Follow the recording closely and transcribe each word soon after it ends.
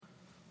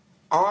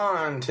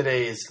On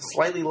today's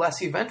slightly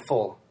less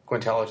eventful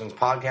Gwynntelligence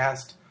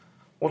podcast,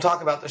 we'll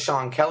talk about the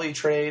Sean Kelley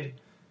trade,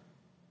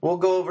 we'll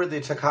go over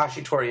the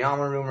Takashi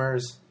Toriyama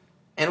rumors,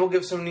 and we'll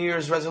give some New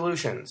Year's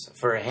resolutions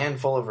for a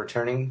handful of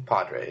returning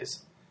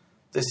Padres.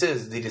 This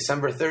is the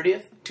December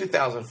 30th,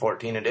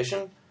 2014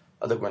 edition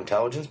of the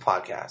Gwynntelligence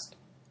podcast.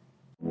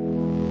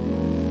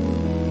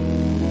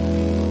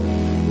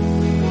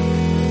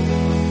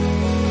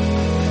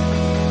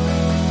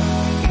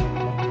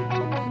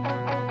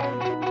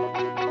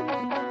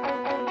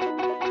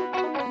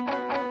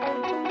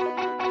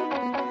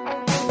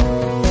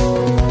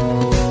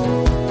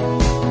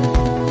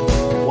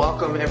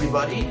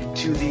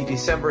 To the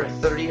December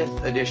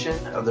 30th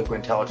edition of the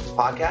Gwynntelligence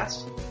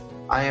podcast.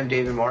 I am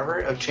David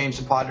Marver of Change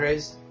the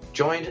Padres,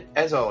 joined,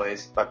 as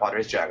always, by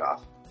Padres Jagoff.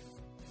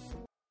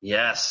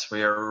 Yes,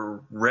 we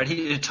are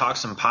ready to talk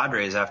some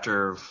Padres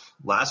after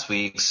last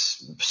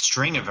week's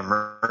string of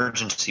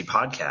emergency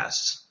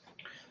podcasts.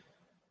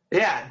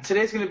 Yeah,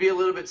 today's going to be a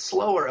little bit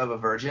slower of a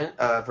version.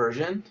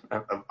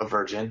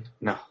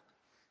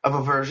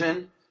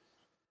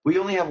 We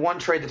only have one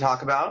trade to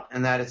talk about,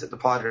 and that is that the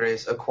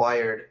Padres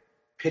acquired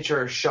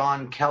pitcher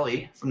Sean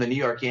Kelley from the New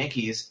York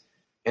Yankees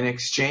in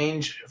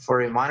exchange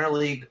for a minor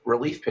league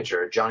relief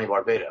pitcher, Johnny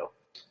Barbado.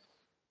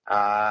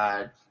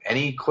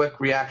 Any quick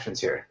reactions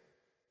here?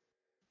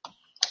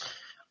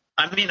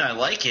 I mean, I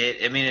like it.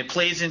 I mean, it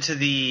plays into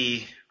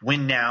the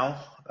win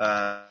now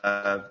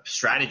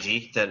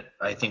strategy that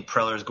I think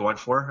Preller is going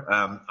for.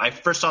 I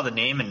first saw the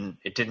name and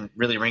it didn't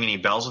really ring any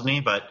bells with me,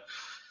 but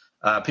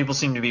people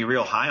seem to be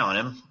real high on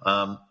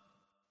him.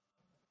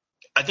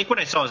 I think when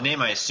I saw his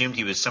name, I assumed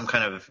he was some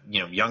kind of,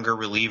 younger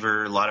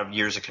reliever, a lot of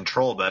years of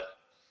control, but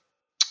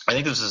I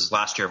think this was his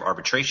last year of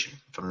arbitration,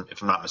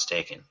 if I'm not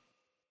mistaken.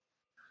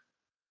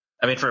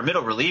 I mean, for a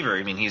middle reliever,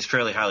 I mean, he's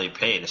fairly highly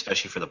paid,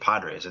 especially for the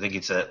Padres. I think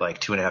it's at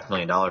like $2.5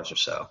 million or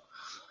so.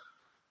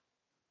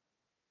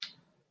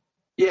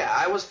 Yeah,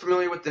 I was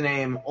familiar with the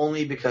name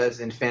only because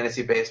in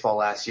fantasy baseball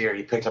last year,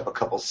 he picked up a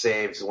couple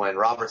saves when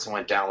Robertson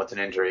went down with an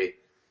injury.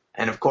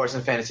 And, of course,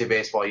 in fantasy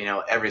baseball,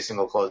 every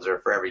single closer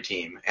for every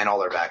team and all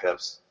their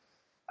backups.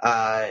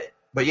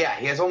 But, yeah,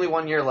 he has only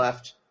 1 year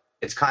left.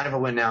 It's kind of a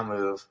win-now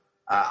move.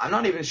 I'm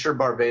not even sure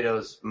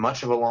Barbado's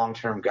much of a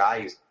long-term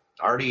guy. He's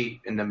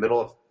already in the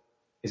middle of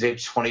his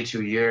age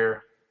 22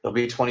 year. He'll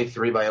be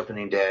 23 by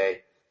opening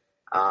day.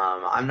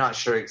 I'm not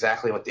sure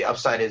exactly what the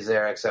upside is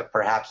there, except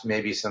perhaps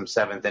maybe some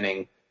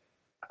seventh-inning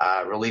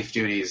relief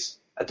duties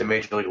at the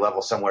major league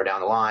level somewhere down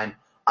the line.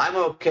 I'm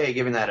okay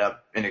giving that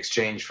up in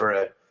exchange for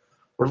a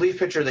relief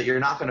pitcher that you're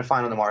not going to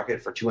find on the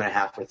market for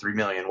 $2.5 or $3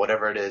 million,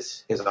 whatever it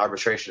is his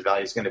arbitration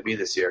value is going to be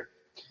this year.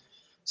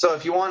 So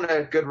if you want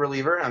a good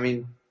reliever, I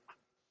mean,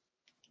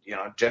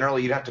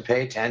 generally you'd have to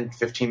pay $10,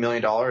 $15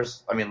 million.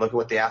 I mean, look at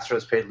what the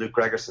Astros paid Luke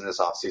Gregerson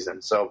this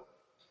offseason. So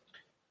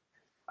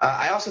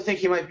I also think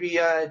he might be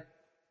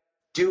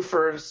due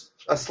for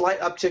a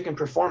slight uptick in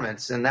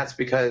performance, and that's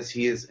because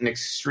he is an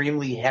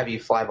extremely heavy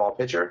fly ball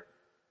pitcher,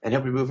 and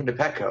he'll be moving to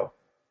Petco.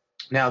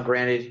 Now,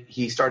 granted,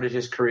 he started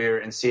his career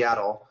in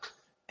Seattle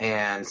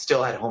and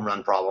still had home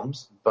run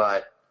problems,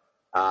 but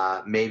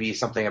maybe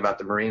something about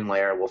the marine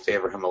layer will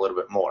favor him a little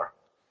bit more.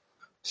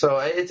 So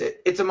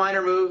it's a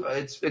minor move.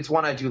 It's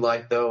one I do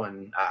like, though,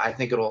 and I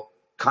think it'll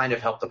kind of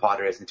help the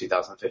Padres in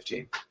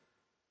 2015.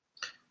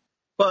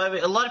 Well, I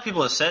mean, a lot of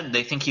people have said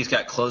they think he's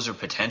got closer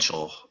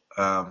potential.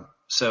 For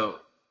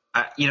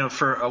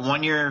a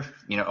 1 year,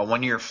 a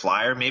 1 year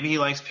flyer, maybe he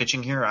likes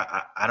pitching here.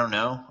 I don't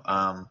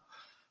know.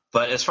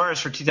 But as far as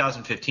for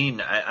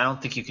 2015, I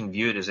don't think you can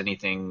view it as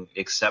anything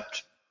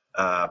except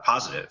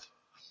positive.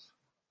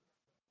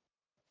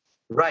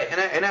 Right,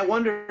 and I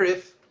wonder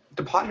if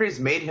the Padres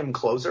made him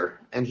closer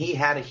and he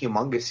had a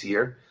humongous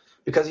year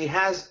because he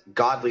has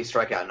godly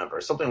strikeout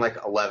numbers, something like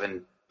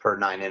 11 per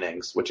 9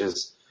 innings, which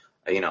is,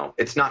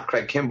 it's not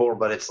Craig Kimbrel,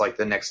 but it's like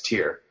the next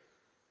tier.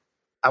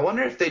 I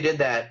wonder if they did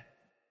that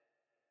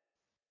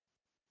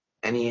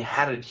and he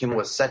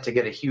was set to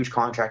get a huge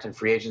contract in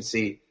free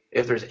agency,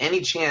 if there's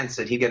any chance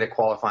that he'd get a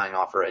qualifying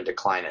offer and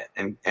decline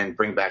it and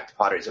bring back the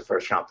Padres a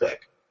first-round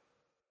pick.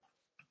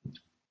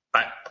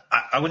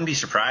 I wouldn't be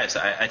surprised.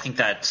 I think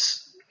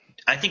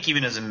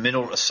even as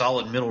a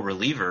solid middle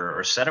reliever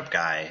or setup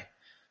guy,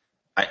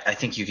 I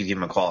think you could give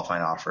him a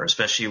qualifying offer,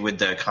 especially with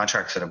the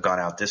contracts that have gone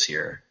out this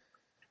year.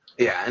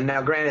 Yeah, and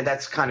now granted,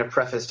 that's kind of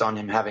prefaced on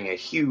him having a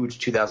huge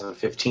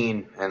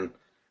 2015, and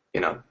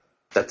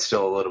that's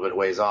still a little bit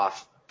ways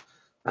off.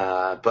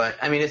 But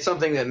I mean, it's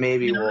something that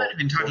maybe we'll. I've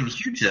been talking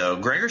huge though.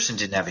 Gregerson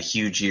didn't have a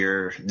huge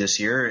year this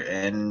year,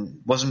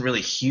 and wasn't really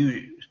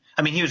huge.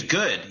 I mean, he was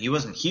good. He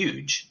wasn't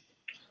huge.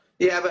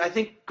 Yeah, but I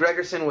think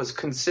Gregerson was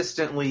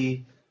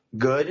consistently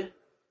good,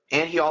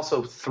 and he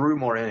also threw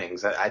more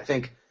innings. I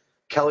think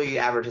Kelley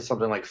averages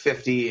something like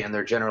 50, and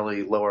they're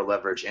generally lower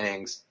leverage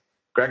innings.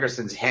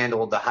 Gregerson's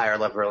handled the higher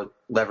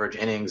leverage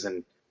innings,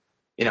 and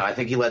I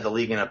think he led the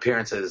league in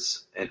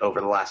appearances over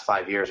the last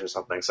 5 years or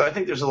something. So I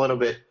think there's a little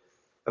bit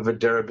of a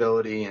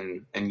durability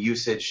and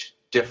usage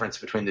difference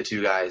between the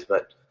two guys,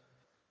 but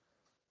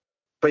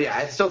yeah,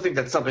 I still think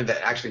that's something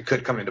that actually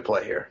could come into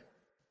play here.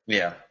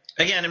 Yeah.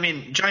 Again, I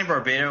mean, Johnny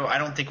Barbado, I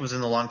don't think was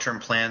in the long-term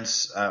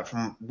plans.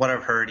 From what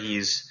I've heard,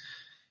 he's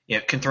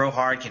can throw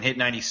hard, can hit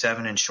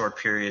 97 in short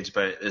periods,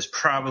 but is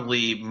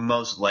probably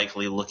most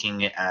likely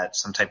looking at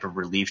some type of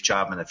relief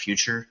job in the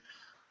future.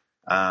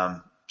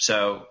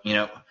 So, we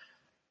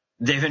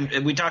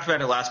talked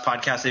about it last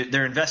podcast.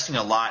 They're investing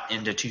a lot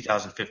into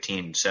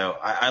 2015. So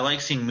I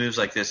like seeing moves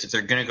like this. If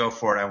they're going to go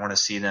for it, I want to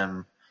see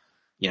them,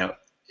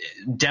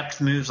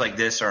 depth moves like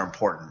this are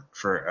important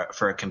for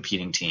a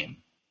competing team.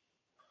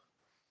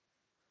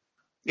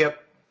 Yep.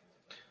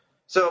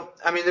 So,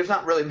 I mean, there's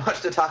not really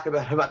much to talk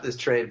about this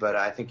trade, but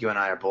I think you and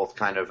I are both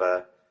kind of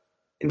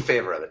in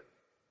favor of it.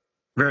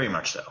 Very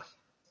much so.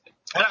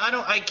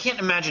 I can't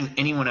imagine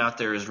anyone out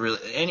there is really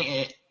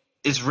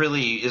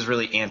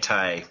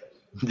anti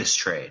this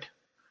trade.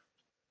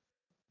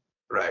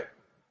 Right.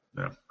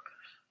 Yeah.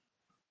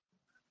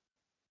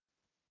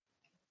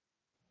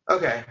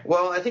 Okay.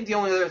 Well, I think the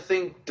only other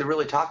thing to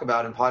really talk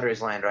about in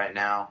Padres land right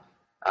now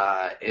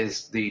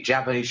is the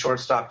Japanese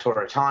shortstop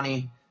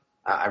Toritani.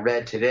 I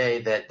read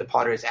today that the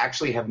Padres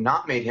actually have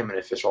not made him an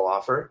official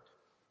offer.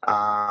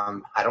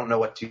 I don't know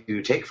what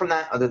to take from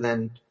that other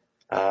than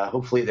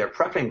hopefully they're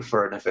prepping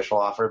for an official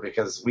offer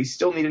because we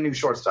still need a new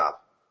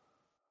shortstop.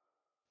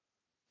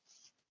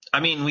 I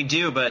mean, we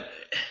do, but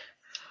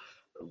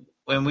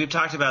when we've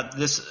talked about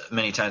this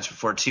many times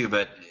before too,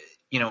 but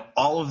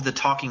all of the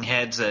talking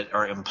heads that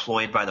are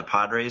employed by the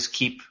Padres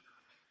keep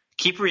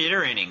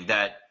reiterating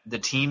that the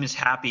team is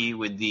happy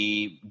with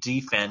the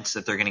defense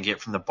that they're going to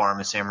get from the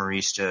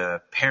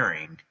Barmes-Amarista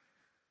pairing.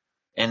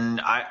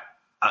 And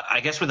I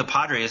guess with the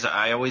Padres,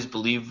 I always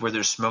believe where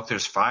there's smoke,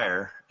 there's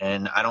fire.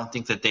 And I don't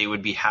think that they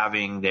would be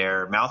having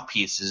their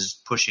mouthpieces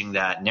pushing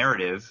that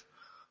narrative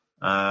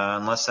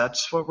unless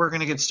that's what we're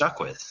going to get stuck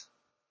with.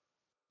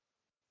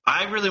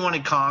 I really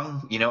wanted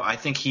Kong. I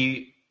think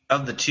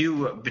of the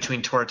two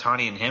between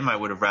Toritani and him, I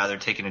would have rather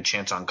taken a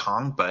chance on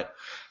Kong, but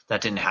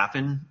that didn't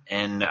happen,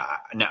 and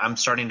I'm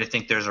starting to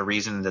think there's a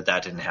reason that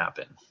didn't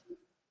happen.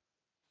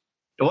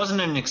 It wasn't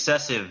an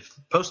excessive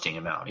posting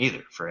amount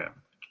either for him.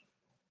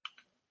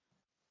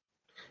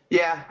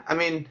 Yeah, I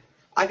mean,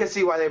 I could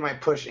see why they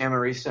might push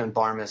Amarista and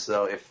Barmes,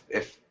 though,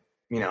 if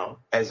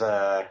as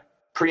a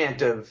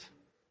preemptive,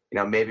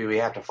 maybe we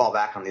have to fall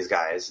back on these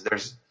guys.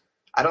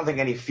 I don't think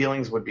any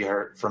feelings would be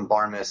hurt from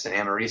Barmes and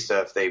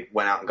Amarista if they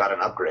went out and got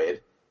an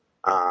upgrade.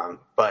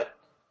 But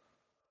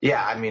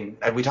yeah, I mean,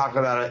 we talked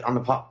about it on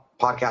the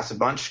podcast a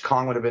bunch.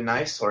 Kong would have been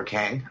nice, or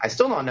Kang. I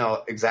still don't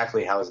know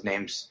exactly how his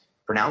name's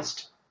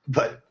pronounced,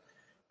 but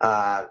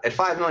at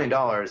 $5 million,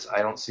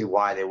 I don't see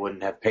why they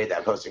wouldn't have paid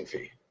that posting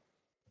fee.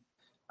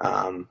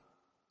 I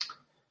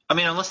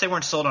mean, unless they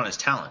weren't sold on his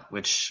talent,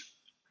 which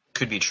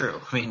could be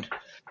true. I mean,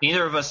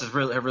 neither of us have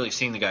really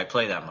seen the guy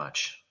play that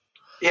much.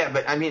 Yeah,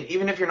 but I mean,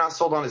 even if you're not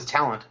sold on his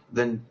talent,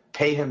 then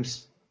pay him,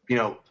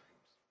 $10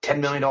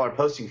 million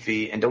posting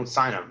fee and don't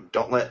sign him.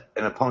 Don't let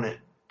an opponent,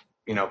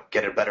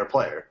 get a better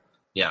player.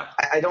 Yeah.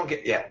 I don't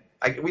get, yeah.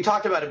 We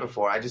talked about it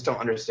before. I just don't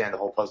understand the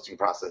whole posting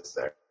process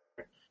there.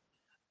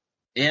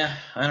 Yeah,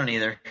 I don't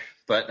either.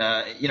 But,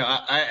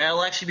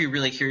 I'll actually be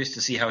really curious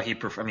to see how he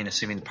performs. I mean,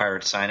 assuming the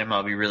Pirates sign him,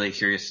 I'll be really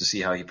curious to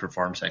see how he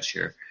performs next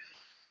year.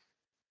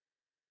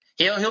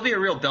 He'll be a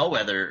real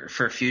bellwether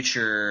for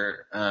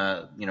future,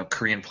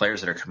 Korean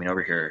players that are coming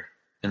over here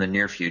in the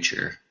near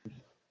future,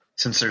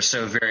 since there's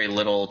so very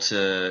little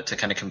to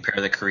kind of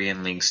compare the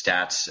Korean League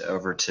stats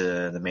over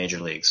to the major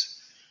leagues.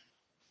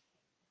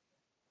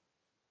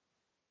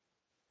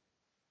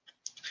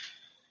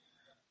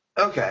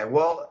 Okay,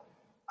 well,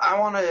 I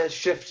want to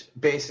shift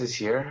bases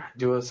here,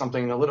 do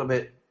something a little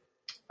bit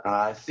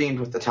themed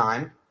with the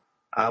time.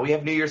 We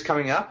have New Year's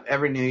coming up.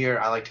 Every New Year,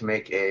 I like to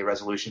make a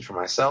resolution for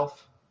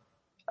myself.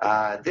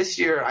 This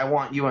year, I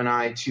want you and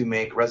I to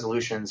make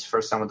resolutions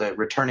for some of the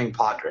returning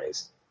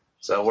Padres.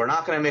 So we're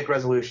not going to make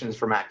resolutions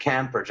for Matt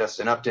Kemp or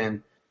Justin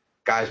Upton,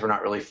 guys we're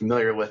not really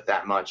familiar with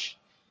that much.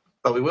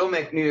 But we will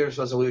make New Year's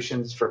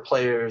resolutions for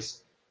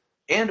players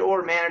and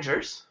or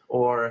managers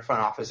or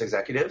front office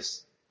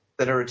executives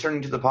that are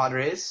returning to the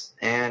Padres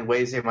and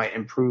ways they might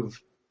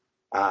improve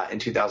in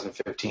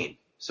 2015.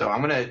 So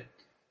I'm going to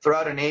throw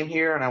out a name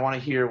here, and I want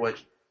to hear what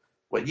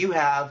you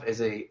have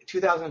as a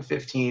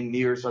 2015 New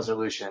Year's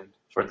resolution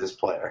for this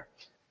player.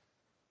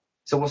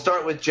 So we'll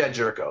start with Jed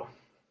Jerko.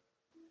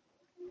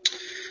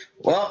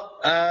 Well,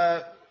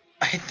 I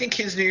think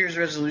his New Year's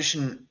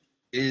resolution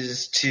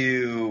is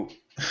to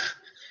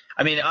 –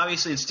 I mean,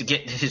 obviously it's to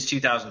get his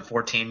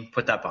 2014,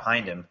 put that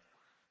behind him.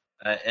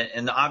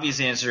 And the obvious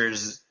answer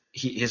is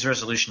his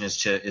resolution is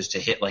to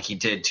hit like he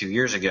did 2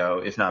 years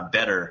ago, if not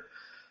better.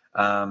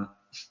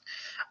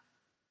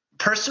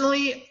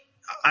 Personally,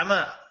 I'm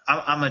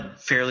a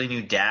fairly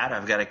new dad.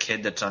 I've got a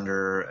kid that's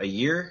under a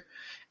year,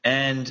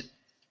 and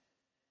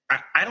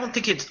I don't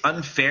think it's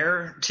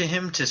unfair to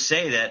him to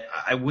say that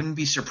I wouldn't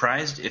be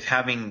surprised if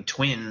having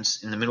twins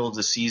in the middle of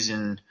the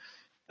season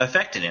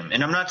affected him.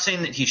 And I'm not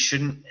saying that he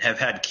shouldn't have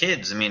had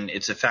kids. I mean,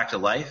 it's a fact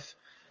of life.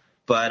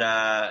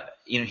 But,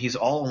 he's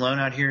all alone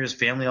out here. His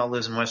family all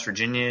lives in West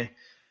Virginia.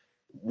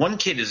 One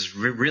kid is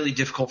really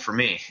difficult for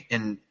me.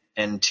 And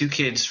and 2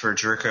 kids for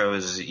Jerko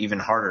is even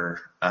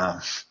harder.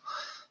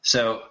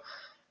 So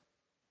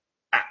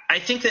I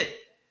think that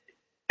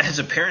as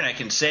a parent, I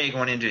can say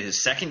going into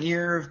his second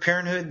year of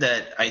parenthood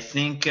that I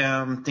think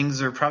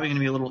things are probably going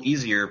to be a little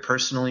easier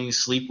personally,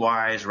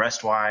 sleep-wise,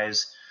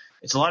 rest-wise.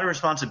 It's a lot of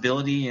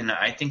responsibility, and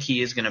I think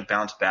he is going to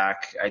bounce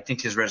back. I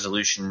think his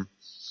resolution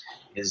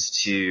is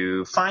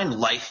to find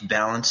life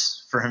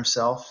balance for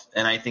himself,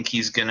 and I think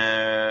it's going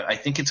to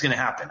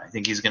happen. I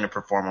think he's going to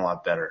perform a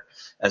lot better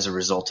as a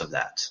result of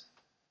that.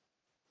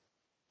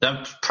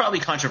 That's probably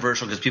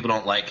controversial because people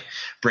don't like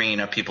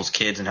bringing up people's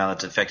kids and how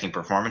that's affecting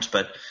performance,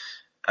 but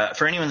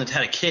for anyone that's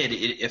had a kid,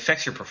 it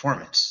affects your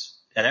performance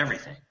at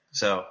everything.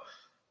 So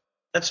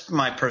that's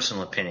my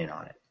personal opinion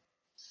on it.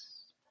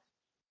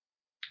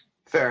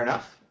 Fair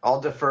enough. I'll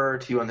defer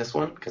to you on this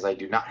one because I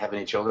do not have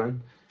any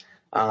children.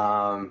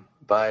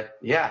 But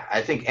yeah,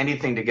 I think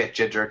anything to get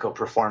Jed Jerko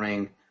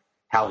performing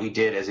how he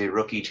did as a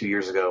rookie 2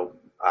 years ago,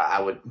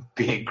 I would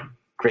be in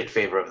great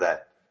favor of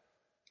that.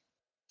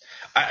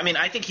 I mean,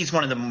 I think he's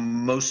one of the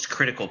most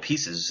critical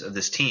pieces of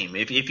this team.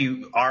 If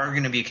you are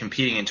going to be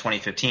competing in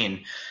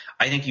 2015,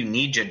 I think you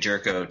need Jed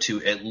Jerko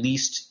to at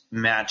least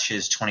match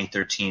his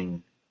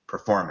 2013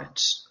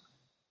 performance.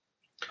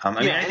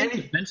 I think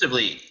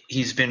defensively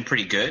he's been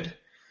pretty good,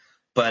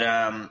 but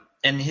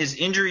and his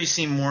injuries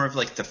seem more of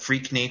like the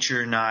freak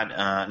nature,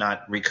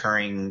 not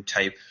recurring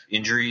type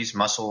injuries,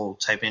 muscle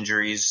type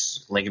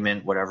injuries,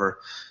 ligament, whatever.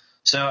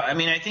 So I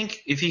mean, I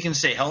think if he can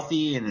stay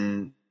healthy,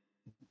 and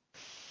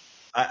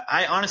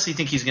I honestly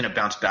think he's going to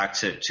bounce back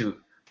to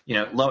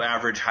low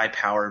average, high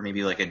power,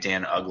 maybe like a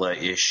Dan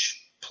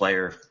Uggla-ish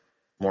player,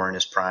 more in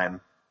his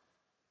prime.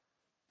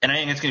 And I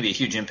think it's going to be a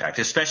huge impact,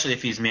 especially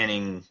if he's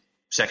manning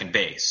second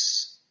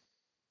base.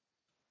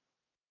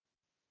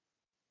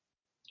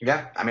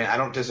 Yeah, I mean, I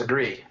don't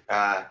disagree.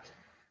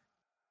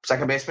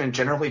 Second basemen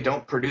generally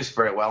don't produce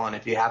very well, and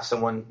if you have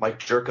someone like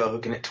Jerko who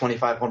can hit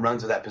 25 home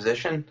runs at that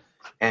position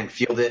and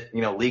field it,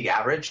 league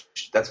average,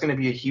 that's going to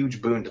be a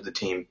huge boon to the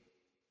team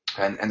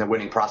and the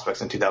winning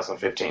prospects in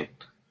 2015.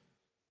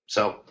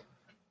 So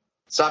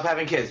stop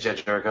having kids, Jed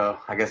Jerko.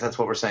 I guess that's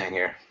what we're saying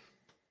here.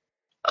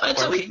 It's or at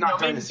okay. least not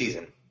during the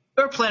season.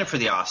 We're planning for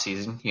the off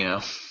season,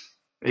 Yeah,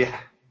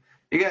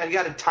 you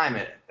got to time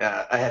it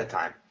ahead of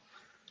time.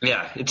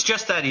 Yeah, it's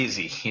just that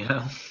easy,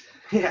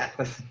 Yeah.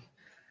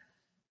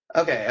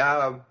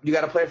 Okay, you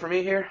got a play for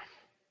me here?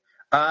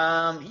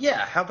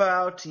 Yeah. How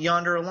about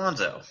Yonder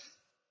Alonso?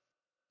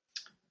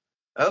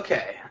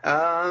 Okay.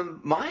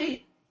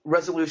 My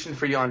resolution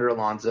for Yonder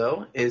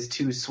Alonso is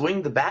to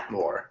swing the bat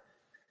more.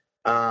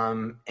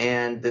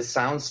 And this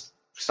sounds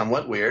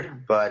somewhat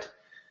weird, but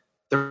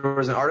there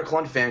was an article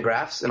on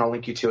Fangraphs, and I'll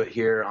link you to it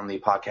here on the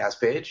podcast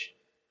page.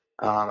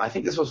 I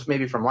think this was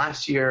maybe from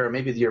last year or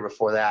maybe the year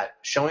before that,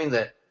 showing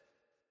that,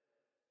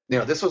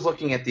 this was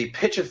looking at the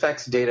pitch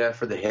effects data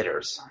for the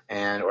hitters,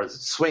 or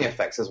swing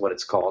effects is what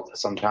it's called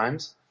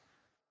sometimes.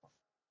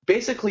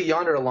 Basically,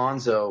 Yonder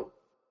Alonso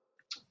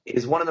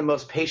is one of the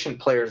most patient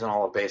players in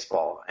all of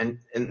baseball, and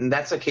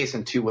that's the case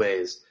in 2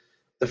 ways.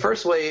 The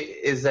first way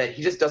is that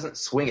he just doesn't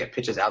swing at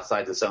pitches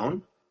outside the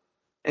zone,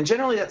 and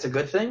generally that's a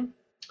good thing.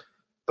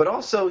 But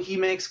also he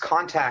makes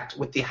contact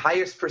with the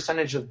highest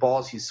percentage of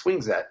balls he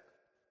swings at.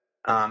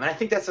 And I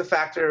think that's a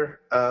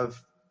factor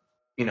of,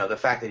 the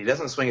fact that he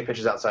doesn't swing at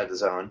pitches outside the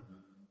zone,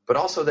 but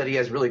also that he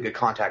has really good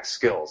contact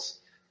skills.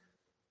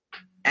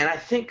 And I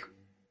think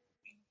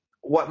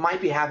what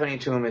might be happening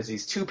to him is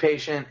he's too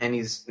patient and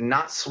he's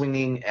not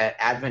swinging at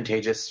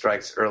advantageous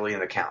strikes early in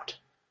the count.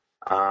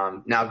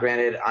 Now,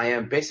 granted, I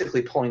am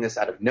basically pulling this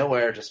out of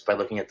nowhere just by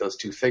looking at those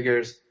 2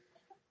 figures.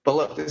 But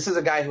look, this is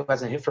a guy who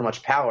hasn't hit for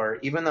much power,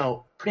 even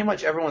though pretty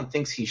much everyone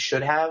thinks he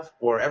should have,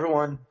 or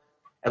everyone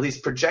at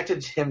least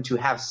projected him to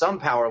have some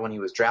power when he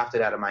was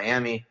drafted out of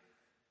Miami.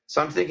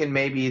 So I'm thinking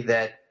maybe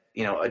that,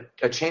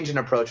 a change in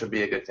approach would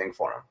be a good thing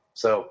for him.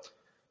 So,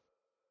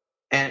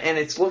 and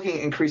it's looking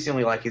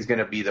increasingly like he's going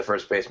to be the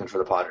first baseman for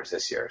the Padres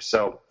this year.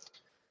 So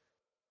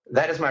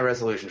that is my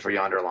resolution for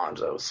Yonder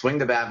Alonso. Swing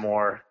the bat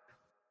more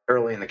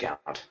early in the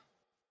count.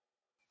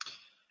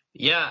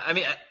 Yeah, I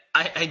mean,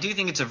 I do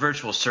think it's a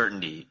virtual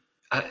certainty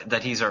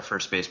that he's our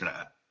first baseman.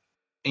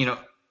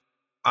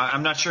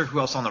 I'm not sure who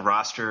else on the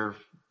roster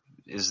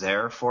is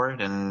there for it,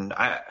 and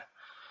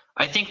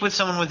I think with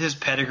someone with his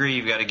pedigree,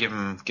 you've got to give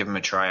him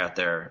a try out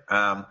there.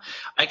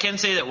 I can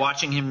say that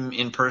watching him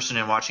in person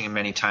and watching him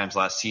many times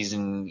last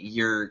season,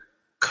 you're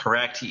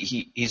correct.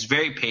 He's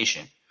very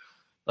patient.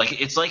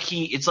 Like it's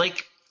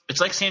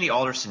like Sandy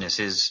Alderson is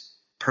his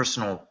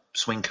personal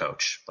swing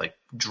coach, like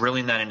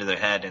drilling that into their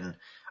head. And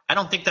I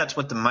don't think that's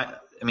what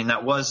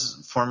that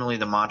was formerly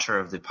the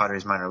mantra of the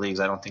Padres minor leagues.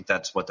 I don't think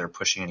that's what they're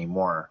pushing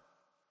anymore.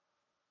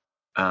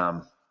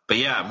 But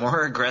yeah,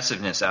 more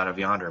aggressiveness out of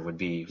Yonder would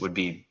be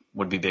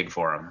big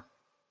for him.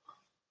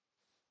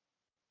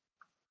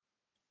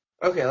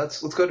 Okay,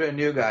 let's go to a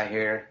new guy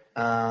here.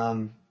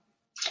 How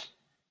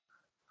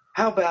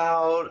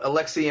about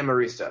Alexi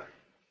Amarista?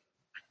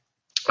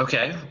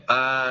 Okay.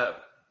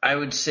 I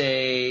would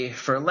say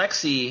for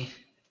Alexi,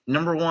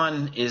 number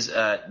 1 is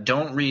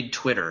don't read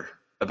Twitter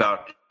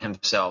about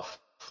himself.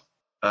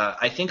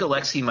 I think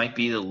Alexi might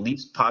be the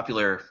least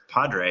popular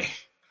Padre,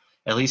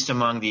 at least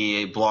among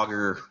the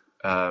blogger,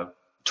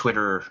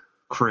 Twitter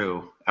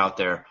crew out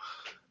there.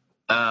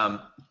 And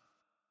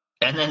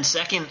then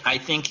second, I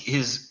think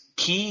his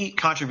key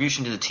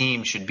contribution to the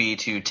team should be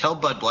to tell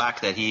Bud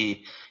Black that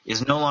he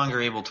is no longer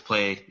able to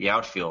play the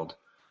outfield.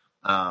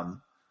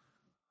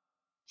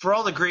 For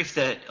all the grief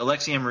that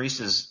Alexi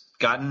Amarista's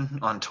gotten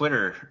on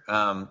Twitter,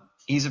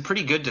 he's a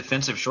pretty good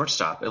defensive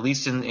shortstop, at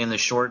least in the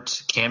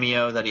short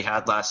cameo that he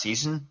had last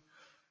season.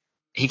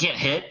 He can't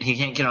hit. He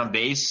can't get on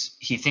base.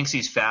 He thinks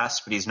he's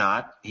fast, but he's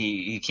not.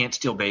 He can't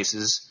steal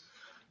bases.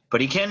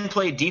 But he can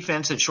play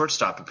defense at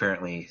shortstop,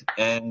 apparently.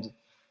 And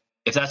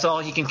if that's all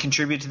he can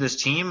contribute to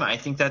this team, I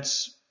think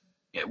that's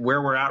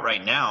where we're at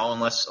right now,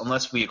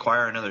 unless we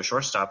acquire another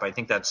shortstop. I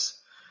think that's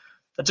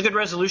a good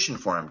resolution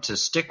for him, to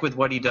stick with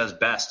what he does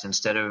best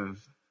instead of,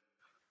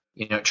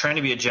 trying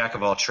to be a jack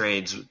of all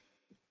trades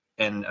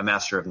and a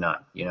master of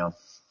none, Yeah,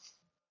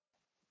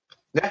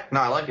 no,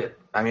 I like it.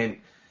 I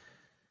mean,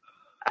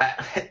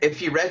 if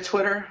he read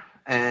Twitter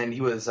and he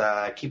was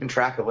keeping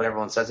track of what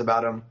everyone says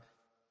about him,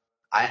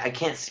 I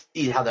can't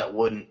see how that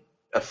wouldn't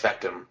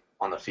affect him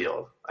on the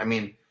field. I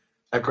mean,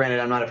 granted,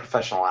 I'm not a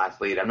professional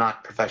athlete. I'm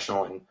not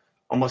professional in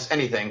almost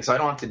anything, so I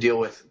don't have to deal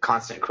with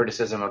constant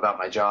criticism about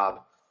my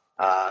job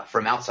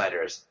from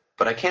outsiders.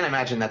 But I can't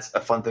imagine that's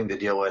a fun thing to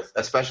deal with,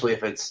 especially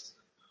if it's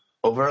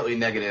overtly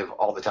negative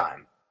all the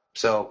time.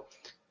 So,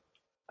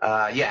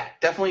 yeah,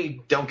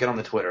 definitely don't get on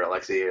the Twitter,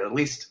 Alexi. At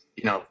least,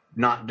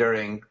 not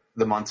during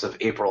the months of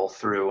April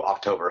through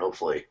October,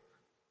 hopefully.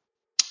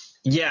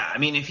 Yeah, I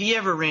mean, if he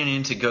ever ran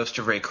into Ghost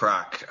of Ray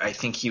Kroc, I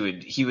think he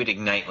would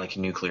ignite like a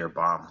nuclear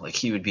bomb. Like,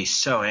 he would be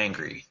so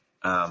angry.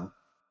 But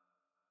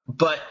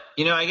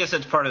I guess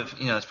that's part of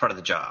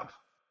the job.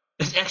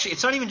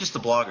 It's not even just the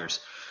bloggers.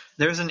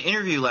 There was an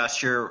interview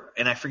last year,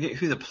 and I forget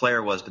who the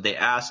player was, but they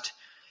asked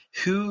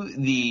who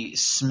the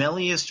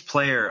smelliest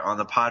player on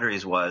the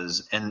Padres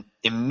was, and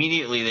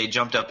immediately they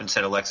jumped up and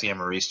said Alexi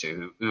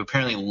Amarista, who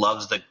apparently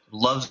loves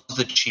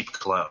the cheap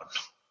cologne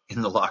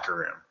in the locker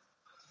room.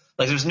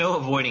 Like, there's no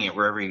avoiding it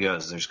wherever he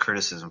goes. There's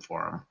criticism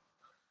for him.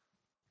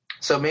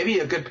 So maybe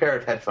a good pair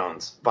of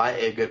headphones. Buy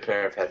a good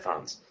pair of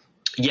headphones.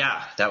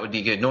 Yeah, that would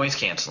be good. Noise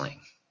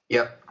canceling.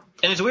 Yep.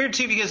 And it's weird,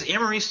 too, because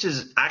Amarista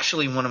is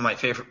actually one of my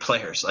favorite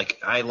players.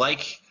 Like, I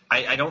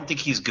don't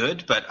think he's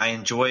good, but I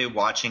enjoy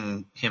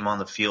watching him on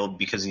the field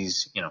because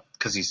he's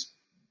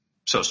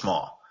so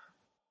small.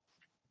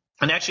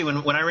 And actually,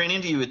 when I ran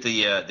into you at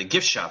the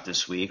gift shop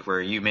this week,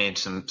 where you made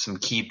some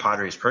key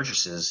Padres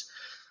purchases,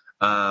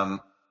 I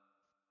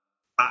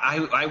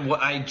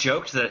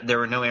joked that there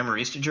were no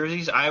Amarista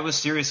jerseys. I was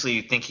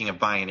seriously thinking of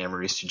buying an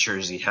Amarista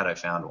jersey had I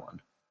found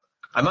one.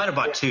 I might have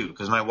bought two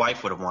because my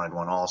wife would have wanted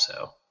one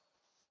also.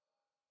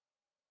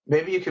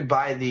 Maybe you could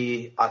buy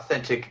the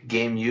authentic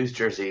game used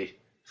jersey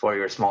for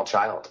your small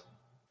child.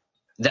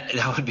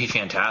 That would be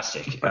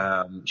fantastic.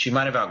 She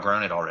might have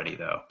outgrown it already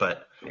though,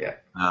 but yeah.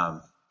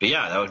 But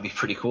yeah, that would be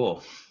pretty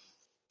cool.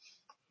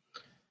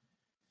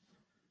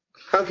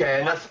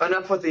 Okay,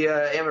 enough with the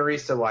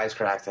Amarista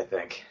wisecracks, I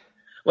think.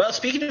 Well,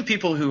 speaking of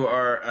people who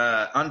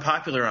are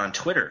unpopular on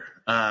Twitter,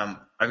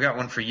 I've got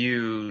one for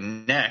you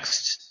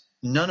next.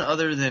 None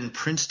other than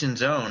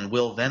Princeton's own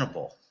Will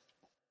Venable.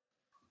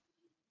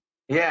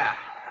 Yeah,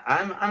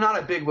 I'm not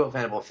a big Will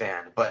Venable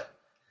fan, but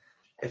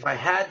if I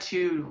had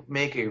to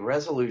make a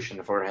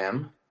resolution for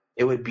him,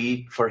 it would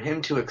be for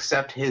him to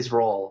accept his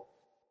role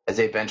as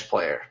a bench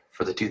player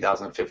for the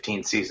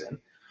 2015 season.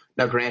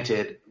 Now,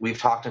 granted, we've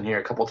talked in here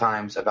a couple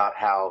times about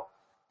how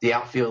the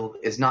outfield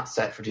is not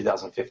set for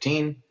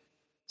 2015.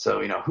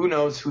 So, who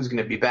knows who's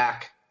going to be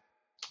back.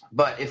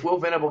 But if Will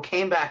Venable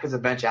came back as a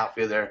bench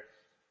outfielder,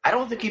 I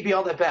don't think he'd be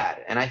all that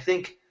bad. And I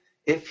think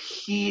if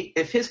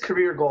his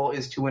career goal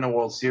is to win a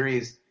World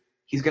Series,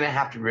 he's going to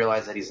have to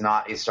realize that he's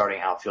not a starting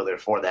outfielder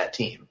for that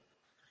team.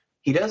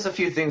 He does a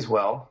few things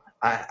well.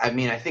 I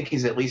think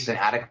he's at least an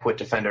adequate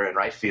defender in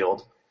right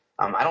field.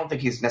 I don't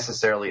think he's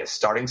necessarily a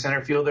starting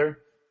center fielder,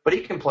 but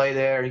he can play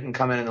there. He can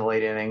come in the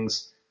late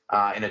innings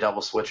in a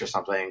double switch or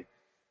something.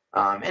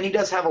 And he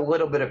does have a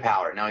little bit of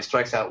power. Now, he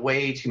strikes out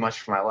way too much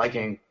for my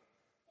liking.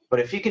 But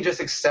if he can just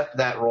accept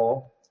that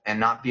role and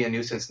not be a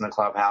nuisance in the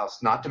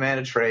clubhouse, not demand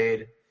a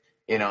trade,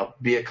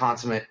 be a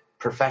consummate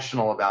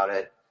professional about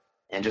it,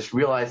 and just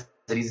realize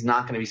that he's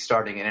not going to be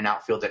starting in an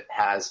outfield that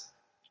has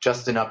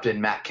Justin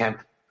Upton, Matt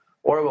Kemp,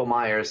 or Will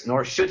Myers,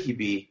 nor should he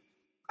be,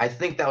 I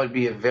think that would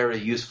be a very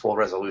useful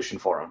resolution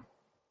for him.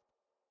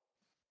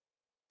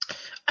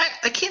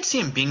 I can't see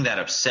him being that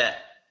upset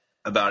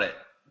about it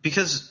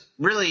because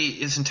really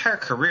his entire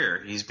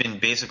career he's been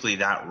basically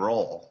that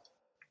role.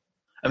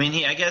 I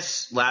mean, I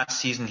guess last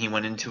season he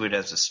went into it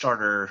as a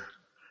starter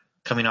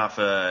coming off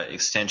a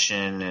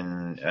extension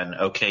and an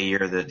okay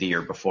year the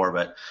year before,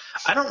 but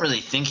I don't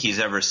really think he's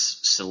ever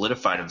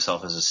solidified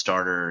himself as a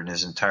starter in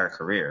his entire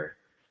career.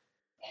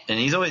 And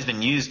he's always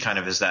been used kind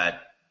of as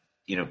that,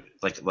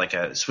 like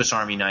a Swiss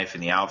Army knife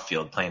in the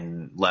outfield,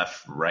 playing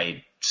left,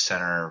 right,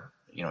 center,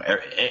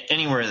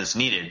 anywhere that's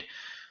needed.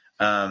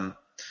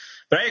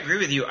 But But I agree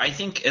with you. I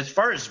think as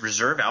far as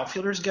reserve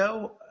outfielders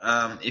go,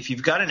 if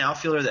you've got an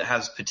outfielder that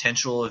has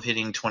potential of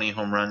hitting 20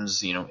 home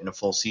runs, in a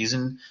full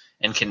season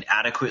and can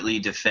adequately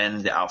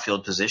defend the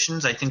outfield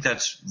positions, I think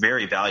that's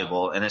very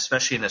valuable. And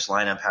especially in this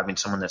lineup, having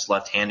someone that's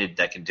left-handed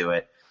that can do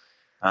it,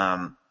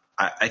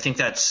 I think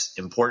that's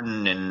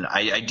important. And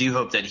I do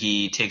hope that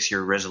he takes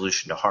your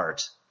resolution to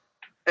heart.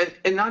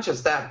 And not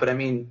just that, but I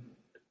mean,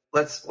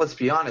 let's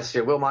be honest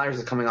here. Will Myers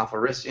is coming off a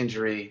wrist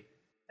injury.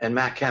 And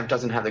Matt Kemp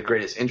doesn't have the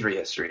greatest injury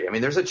history. I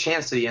mean, there's a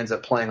chance that he ends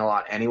up playing a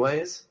lot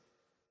anyways.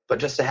 But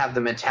just to have the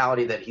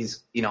mentality that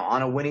he's,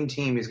 on a winning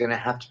team, he's going to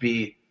have to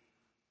be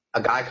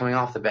a guy coming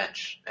off the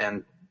bench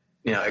and,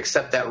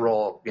 accept that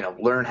role,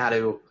 learn how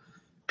to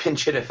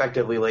pinch hit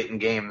effectively late in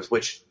games,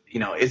 which,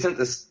 isn't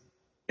this,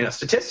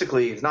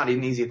 statistically, it's not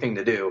an easy thing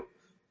to do.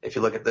 If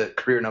you look at the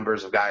career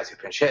numbers of guys who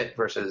pinch hit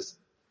versus,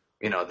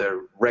 their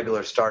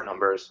regular start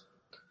numbers.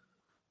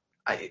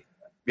 I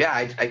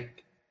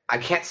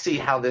can't see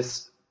how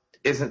this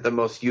isn't the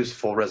most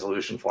useful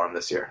resolution for him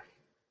this year.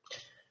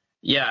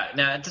 Yeah.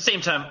 Now, at the same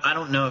time, I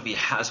don't know if he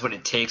has what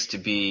it takes to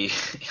be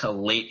a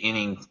late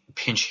inning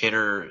pinch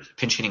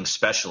hitting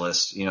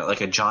specialist,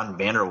 like a John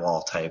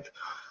Vanderwall type.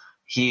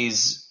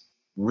 He's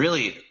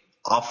really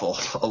awful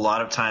a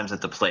lot of times at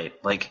the plate.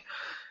 Like,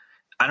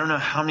 I don't know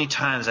how many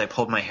times I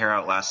pulled my hair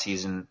out last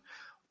season.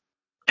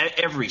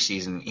 Every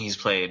season he's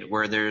played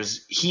where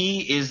he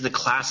is the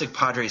classic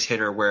Padres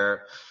hitter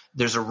where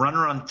there's a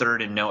runner on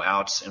third and no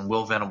outs, and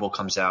Will Venable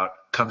comes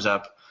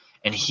up,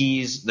 and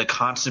he's the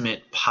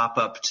consummate pop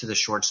up to the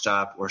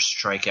shortstop or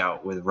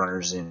strikeout with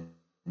runners in.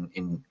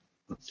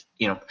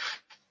 You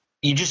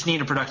just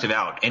need a productive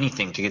out,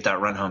 anything to get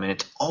that run home, and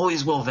it's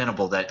always Will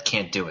Venable that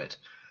can't do it.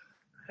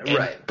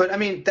 Right, but I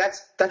mean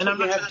that's what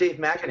you have Dave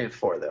McAdoo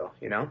for, though.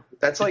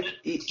 That's like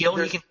skill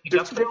he can pick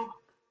up though.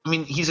 I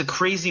mean, he's a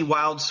crazy,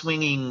 wild,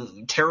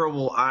 swinging,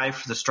 terrible eye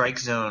for the strike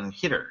zone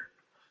hitter.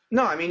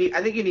 No, I mean,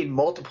 I think you need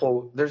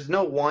multiple. There's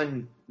no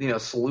one,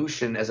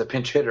 solution as a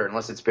pinch hitter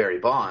unless it's Barry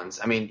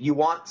Bonds. I mean, you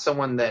want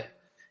someone that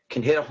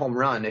can hit a home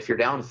run. If you're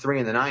down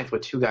 3 in the ninth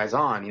with 2 guys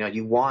on,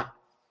 you want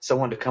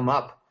someone to come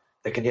up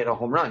that can hit a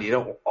home run. You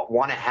don't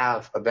want to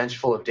have a bench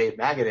full of Dave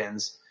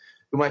McAdens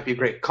who might be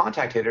great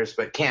contact hitters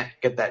but can't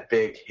get that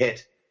big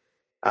hit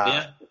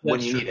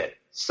when you need it.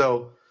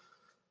 So,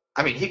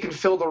 I mean, he can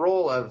fill the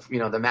role of,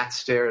 the Matt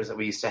Stairs that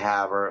we used to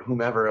have or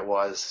whomever it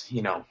was,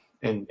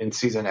 in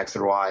season X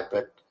or Y,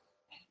 but.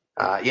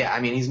 I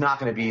mean, he's not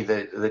going to be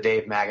the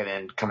Dave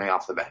Magadan coming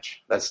off the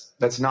bench.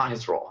 That's not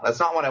his role. That's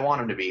not what I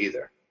want him to be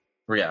either.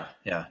 Yeah.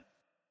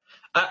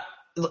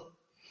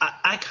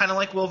 I kind of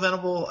like Will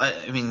Venable.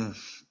 I mean,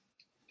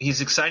 he's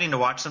exciting to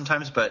watch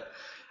sometimes, but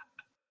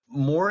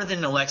more than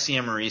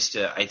Alexi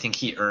Amarista, I think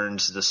he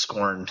earns the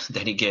scorn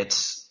that he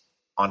gets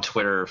on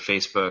Twitter,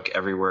 Facebook,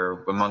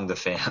 everywhere among the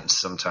fans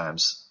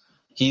sometimes.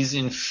 He's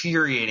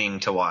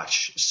infuriating to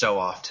watch so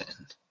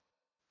often.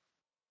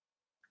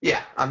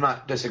 Yeah, I'm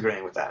not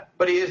disagreeing with that.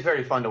 But he is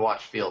very fun to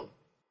watch field.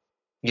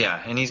 Yeah,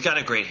 and he's got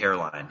a great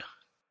hairline.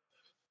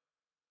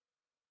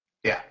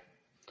 Yeah.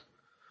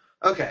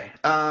 Okay,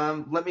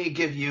 let me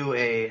give you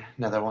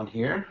another one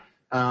here.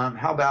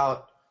 How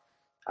about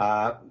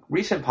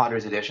recent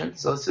Padres edition?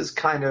 So this is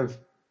kind of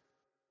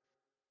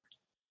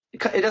 – it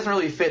doesn't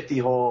really fit the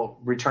whole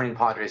returning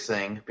Padres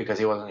thing because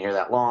he wasn't here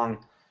that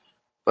long.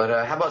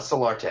 But how about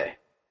Solarte?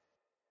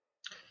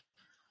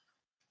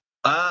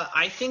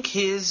 I think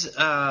his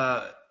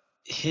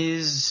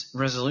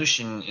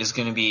resolution is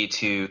going to be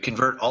to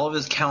convert all of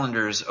his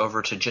calendars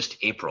over to just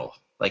April.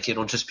 Like,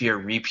 it'll just be a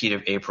repeat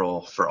of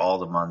April for all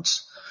the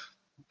months.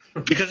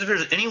 Because if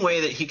there's any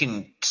way that he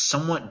can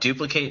somewhat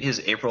duplicate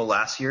his April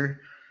last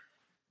year,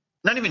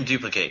 not even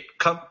duplicate,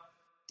 come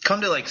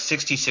to like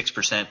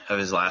 66% of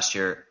his last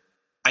year,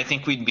 I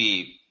think we'd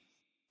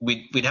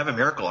have a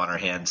miracle on our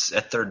hands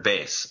at third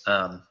base.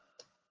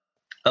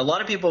 A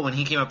lot of people, when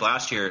he came up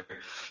last year,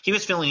 he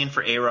was filling in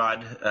for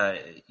A-Rod,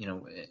 at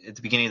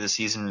the beginning of the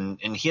season,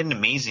 and he had an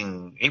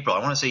amazing April. I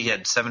want to say he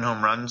had 7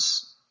 home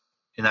runs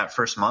in that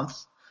first month,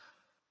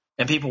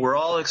 and people were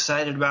all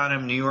excited about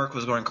him. New York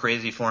was going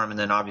crazy for him, and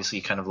then obviously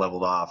he kind of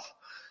leveled off.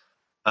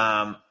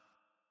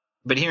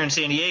 But here in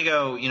San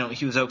Diego,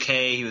 he was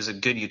okay. He was a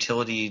good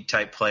utility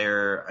type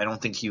player. I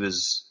don't think he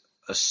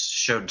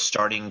showed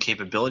starting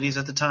capabilities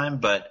at the time,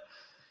 but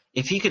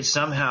if he could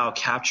somehow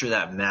capture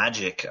that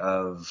magic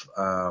of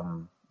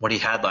what he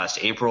had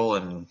last April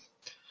and,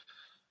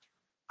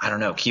 I don't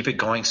know, keep it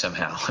going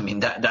somehow. I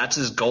mean, that's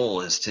his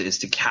goal is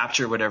to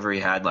capture whatever he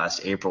had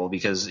last April,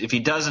 because if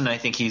he doesn't, I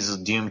think he's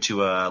doomed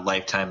to a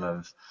lifetime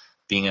of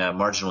being a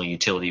marginal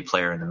utility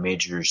player in the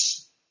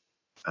majors.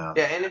 And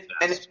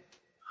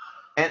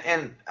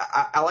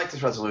I like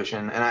this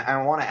resolution, and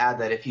I want to add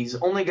that if he's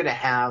only going to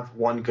have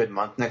one good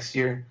month next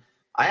year,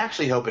 I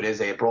actually hope it is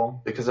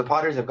April, because the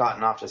Padres have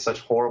gotten off to such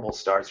horrible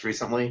starts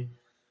recently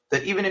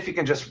that even if he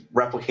can just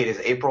replicate his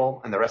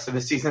April and the rest of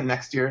his season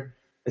next year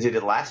as he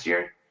did last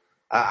year,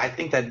 I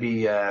think that'd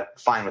be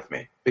fine with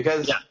me.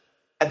 Because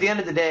at the end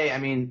of the day, I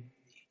mean,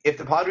 if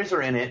the Padres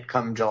are in it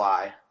come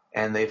July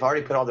and they've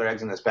already put all their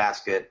eggs in this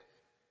basket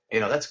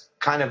that's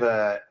kind of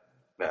a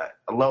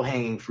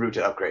low-hanging fruit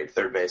to upgrade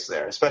third base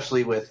there,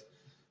 especially with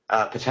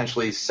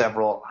potentially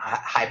several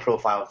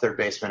high-profile third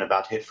basemen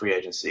about to hit free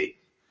agency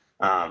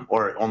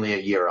or only a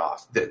year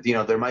off.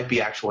 There might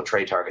be actual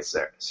trade targets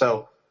there.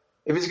 So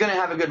if he's going to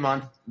have a good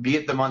month, be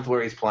it the month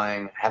where he's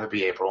playing, have it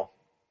be April.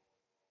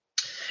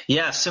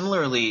 Yeah,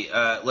 similarly,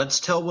 let's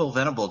tell Will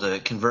Venable to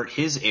convert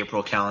his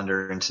April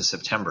calendar into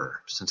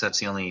September, since that's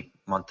the only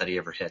month that he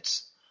ever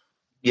hits.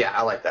 Yeah,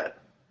 I like that.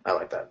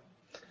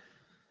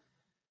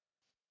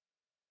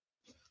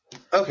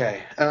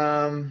 Okay.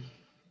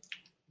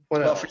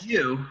 What else? For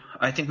you,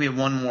 I think we have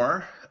one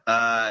more.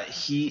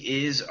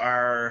 He is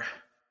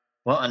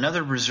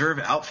another reserve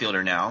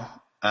outfielder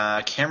now,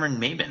 Cameron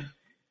Maybin.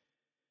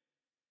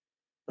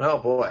 Oh,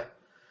 boy.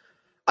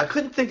 I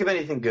couldn't think of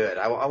anything good.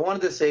 I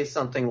wanted to say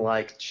something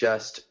like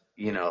just,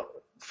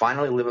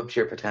 finally live up to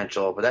your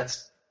potential. But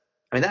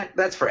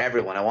that's for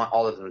everyone. I want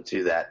all of them to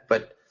do that.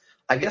 But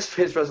I guess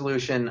for his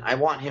resolution, I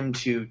want him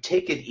to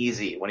take it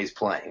easy when he's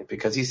playing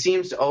because he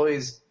seems to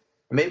always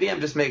 – maybe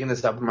I'm just making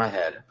this up in my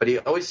head, but he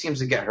always seems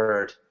to get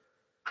hurt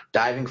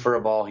diving for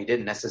a ball he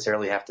didn't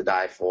necessarily have to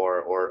dive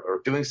for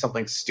or doing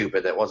something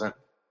stupid that wasn't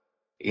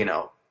 –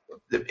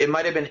 it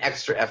might have been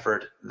extra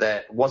effort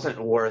that wasn't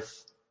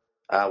worth –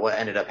 what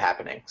ended up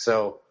happening.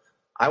 So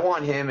I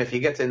want him, if he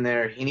gets in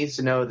there, he needs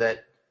to know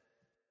that,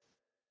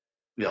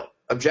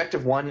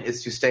 objective one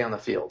is to stay on the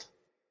field.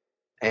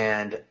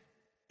 And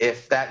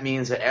if that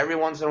means that every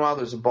once in a while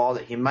there's a ball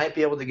that he might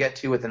be able to get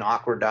to with an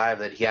awkward dive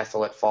that he has to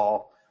let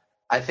fall,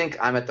 I think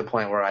I'm at the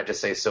point where I just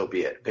say so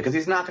be it. Because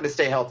he's not going to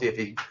stay healthy if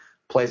he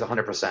plays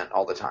 100%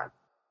 all the time.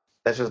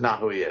 That's just not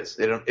who he is.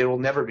 It will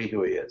never be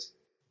who he is.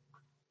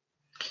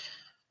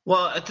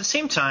 Well, at the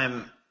same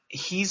time,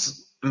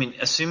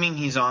 assuming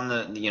he's on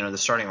the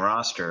starting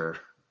roster,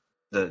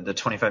 the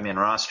 25-man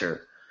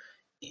roster,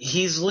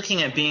 he's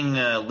looking at being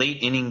a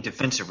late inning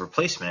defensive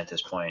replacement at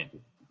this point.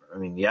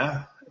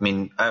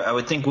 I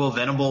would think Will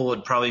Venable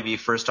would probably be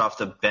first off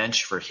the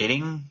bench for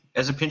hitting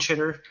as a pinch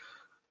hitter.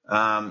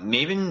 What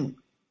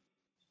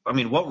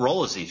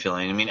role is he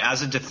filling?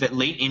 As a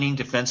late inning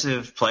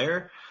defensive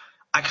player,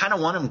 I kind of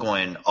want him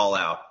going all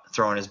out,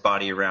 throwing his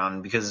body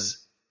around because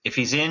if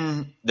he's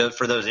in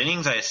for those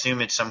innings, I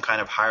assume it's some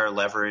kind of higher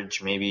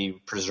leverage, maybe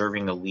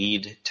preserving a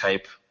lead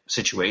type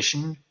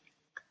situation.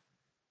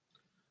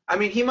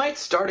 He might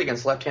start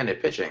against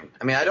left-handed pitching.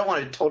 I don't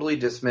want to totally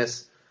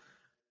dismiss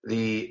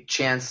the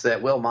chance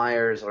that Will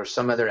Myers or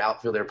some other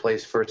outfielder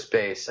plays first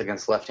base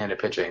against left-handed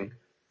pitching,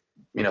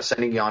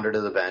 sending Yonder to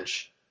the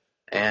bench,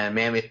 and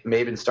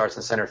Maybin starts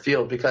in center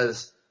field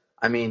because,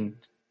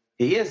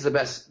 he is the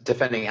best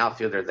defending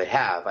outfielder they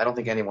have. I don't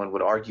think anyone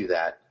would argue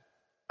that.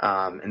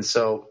 And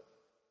so,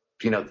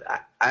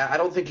 I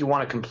don't think you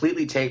want to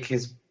completely take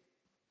his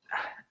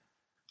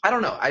 – I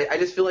don't know. I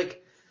just feel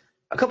like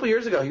a couple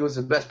years ago he was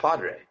the best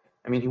Padre.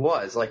 He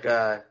was.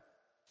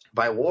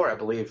 By WAR, I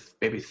believe,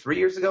 maybe 3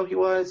 years ago he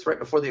was, right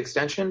before the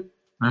extension.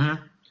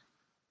 Mm-hmm.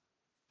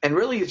 And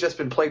really he's just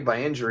been plagued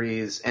by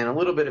injuries and a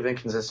little bit of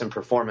inconsistent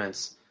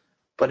performance.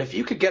 But if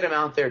you could get him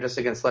out there just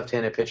against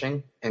left-handed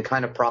pitching and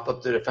kind of prop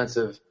up the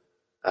defensive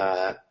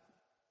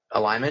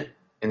alignment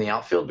in the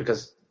outfield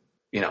because –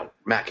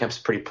 Matt Kemp's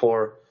pretty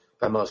poor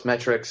by most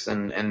metrics,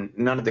 and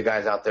none of the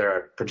guys out there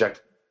are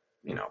project,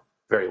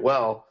 very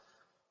well.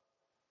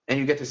 And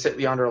you get to sit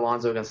Yonder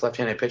Alonso against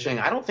left-handed pitching.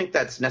 I don't think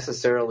that's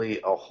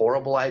necessarily a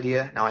horrible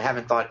idea. Now, I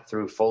haven't thought it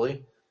through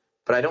fully,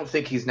 but I don't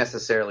think he's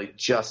necessarily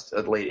just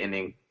a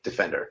late-inning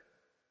defender.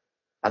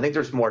 I think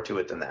there's more to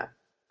it than that.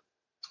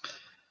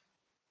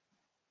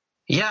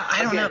 Yeah,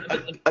 I don't know.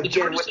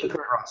 Again, with the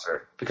current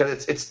roster,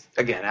 because it's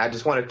again, I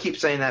just want to keep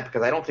saying that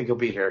because I don't think he'll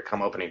be here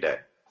come opening day.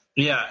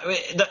 Yeah,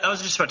 I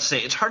was just about to say,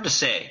 it's hard to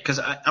say because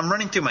I'm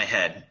running through my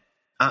head.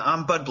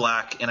 I'm Bud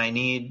Black, and I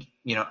need,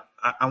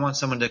 I want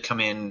someone to come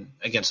in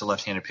against a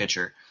left-handed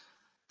pitcher.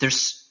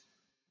 There's,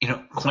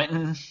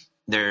 Quentin,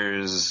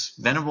 there's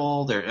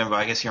Venable.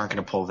 I guess you aren't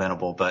going to pull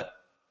Venable, but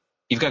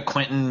you've got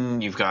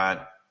Quentin, you've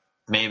got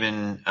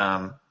Maybin.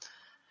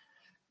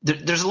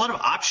 There's a lot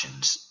of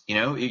options.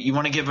 You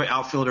want to give an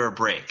outfielder a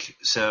break,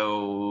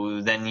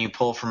 so then you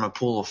pull from a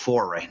pool of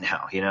 4 right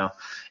now.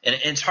 And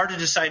it's hard to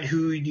decide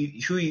who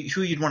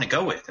you'd want to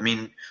go with.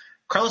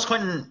 Carlos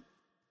Quentin,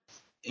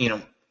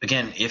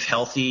 again, if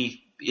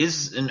healthy,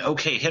 is an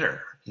okay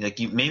hitter.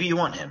 Maybe you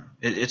want him.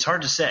 It's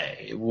hard to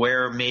say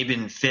where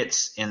Maybin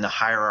fits in the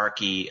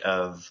hierarchy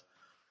of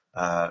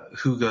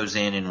who goes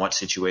in what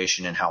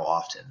situation and how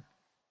often.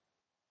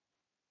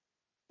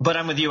 But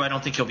I'm with you. I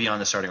don't think he'll be on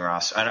the starting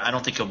roster. I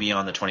don't think he'll be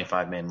on the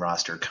 25-man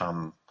roster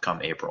come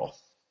April.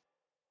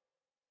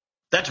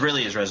 That's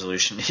really his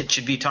resolution. It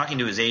should be talking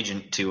to his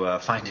agent to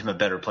find him a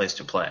better place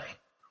to play.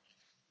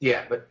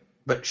 Yeah,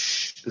 but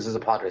shh, this is a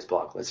Padres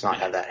blog. Let's not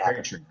have that happen.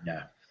 Very true.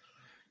 Yeah.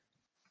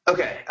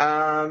 Okay.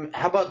 How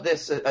about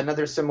this?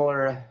 Another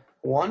similar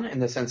one in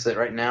the sense that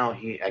right now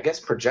he, I guess,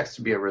 projects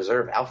to be a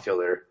reserve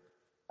outfielder.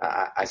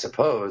 I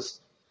suppose.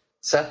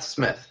 Seth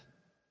Smith.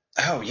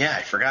 Oh yeah,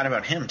 I forgot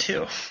about him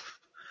too.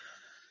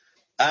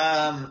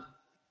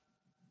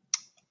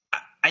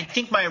 I I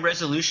think my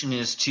resolution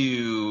is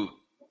to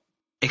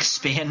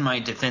expand my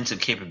defensive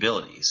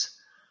capabilities.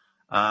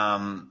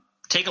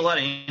 Take a lot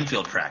of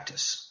infield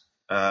practice.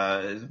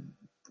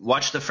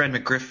 Watch the Fred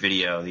McGriff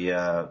video,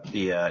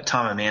 the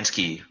Tom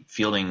Amansky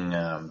fielding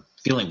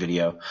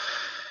video,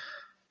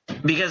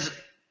 because,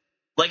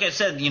 like I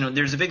said,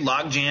 there's a big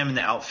log jam in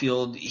the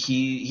outfield.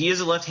 He is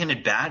a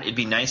left-handed bat. It'd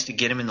be nice to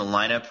get him in the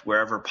lineup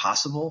wherever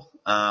possible.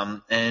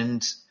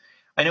 And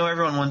I know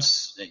everyone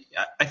wants.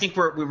 I think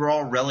we were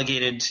all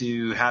relegated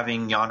to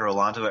having Yonder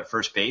Alonso at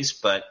first base,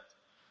 but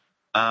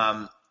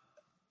I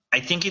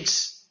think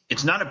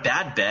it's not a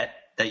bad bet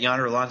that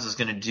Yonder Alonso is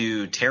going to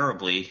do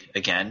terribly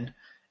again.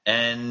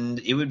 And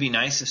it would be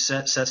nice if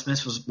Seth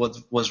Smith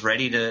was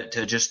ready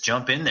to just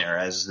jump in there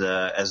as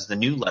the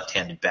new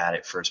left-handed bat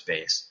at first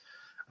base.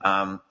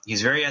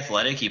 He's very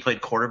athletic. He played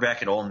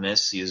quarterback at Ole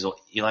Miss. He was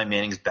Eli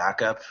Manning's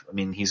backup. I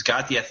mean, he's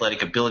got the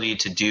athletic ability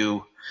to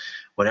do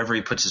whatever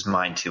he puts his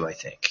mind to, I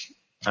think.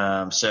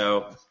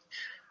 So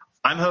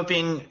I'm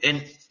hoping,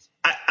 and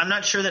I'm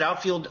not sure that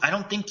outfield. I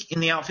don't think in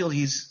the outfield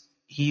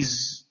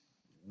he's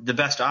the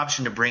best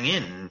option to bring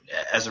in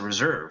as a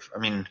reserve. I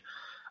mean,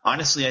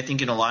 honestly, I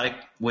think in a lot of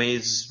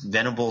ways,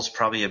 Venable's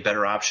probably a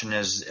better option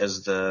as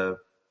the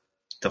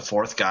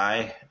fourth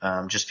guy,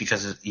 just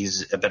because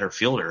he's a better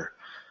fielder.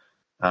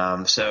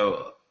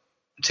 So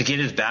to get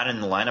his bat in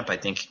the lineup, I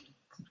think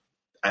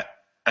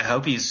I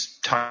hope he's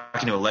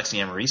talking to Alexi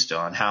Amarista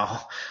on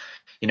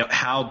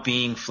how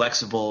being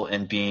flexible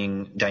and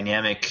being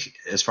dynamic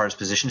as far as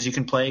positions you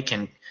can play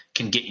can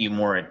get you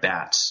more at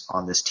bats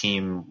on this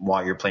team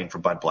while you're playing for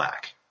Bud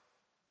Black.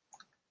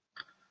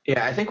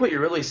 Yeah, I think what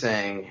you're really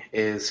saying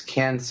is,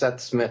 can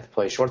Seth Smith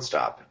play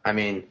shortstop? I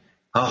mean,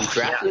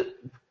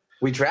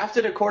 we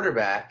drafted a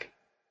quarterback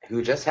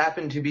who just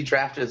happened to be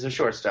drafted as a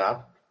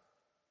shortstop,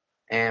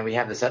 and we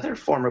have this other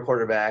former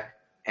quarterback,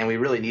 and we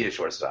really need a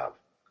shortstop.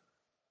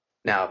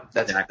 Now,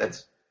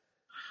 that's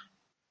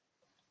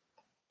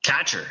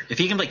catcher. If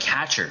he can play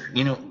catcher,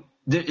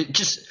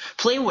 just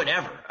play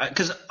whatever.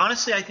 Because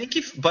honestly, I think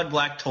if Bud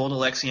Black told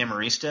Alexi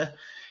Amarista,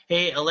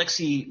 hey,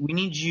 Alexi, we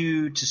need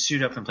you to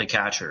suit up and play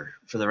catcher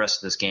for the rest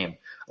of this game,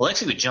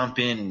 Alexi would jump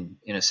in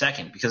a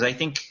second, because I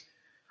think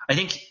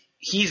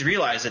he's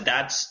realized that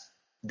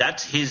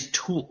that's his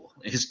tool.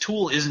 His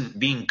tool isn't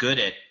being good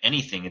at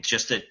anything. It's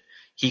just that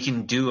he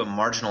can do a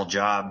marginal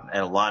job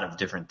at a lot of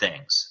different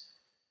things.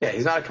 Yeah,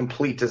 he's not a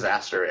complete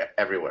disaster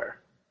everywhere.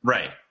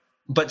 Right.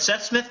 But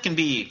Seth Smith can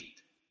be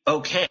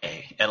okay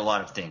at a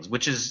lot of things,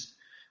 which is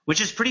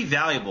pretty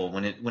valuable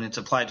when it's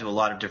applied to a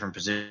lot of different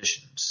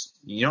positions.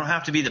 You don't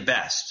have to be the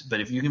best,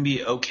 but if you can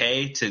be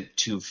okay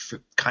to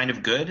kind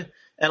of good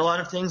at a lot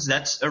of things,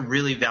 that's a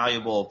really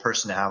valuable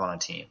person to have on a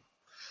team.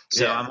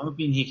 So yeah. I'm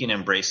hoping he can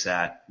embrace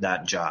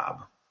that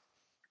job.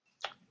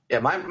 Yeah,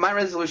 my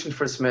resolution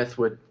for Smith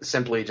would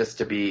simply just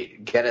to be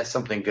get us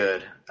something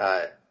good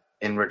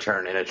in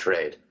return in a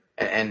trade,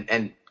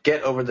 and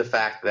get over the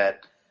fact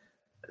that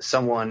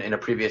someone in a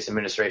previous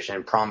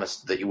administration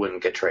promised that you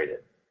wouldn't get traded.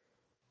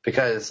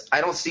 Because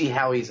I don't see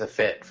how he's a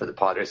fit for the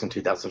Padres in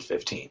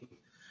 2015.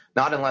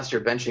 Not unless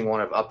you're benching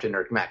one of Upton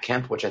or Matt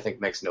Kemp, which I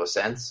think makes no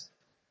sense.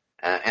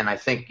 And I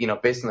think,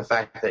 based on the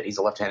fact that he's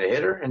a left-handed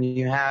hitter and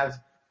you have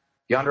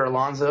Yonder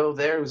Alonso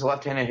there who's a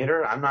left-handed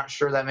hitter, I'm not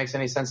sure that makes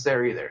any sense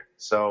there either.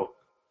 So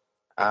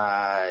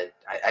I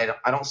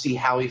don't see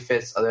how he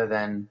fits other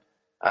than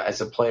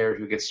as a player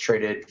who gets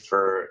traded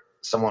for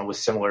someone with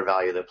similar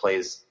value that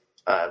plays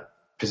a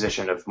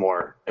position of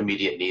more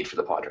immediate need for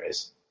the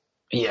Padres.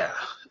 Yeah,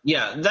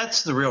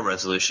 that's the real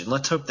resolution.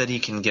 Let's hope that he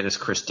can get us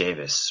Chris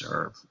Davis,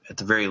 or at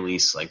the very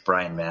least, like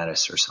Brian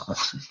Mattis or someone.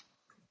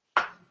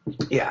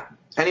 Yeah,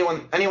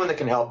 anyone that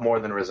can help more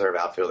than a reserve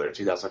outfielder in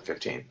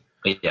 2015.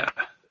 Yeah.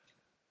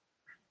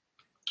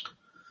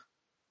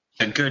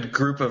 A good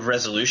group of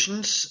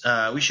resolutions.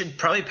 We should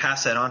probably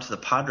pass that on to the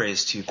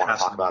Padres to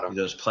pass on to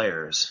those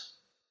players.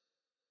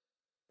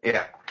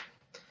 Yeah.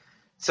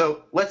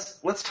 So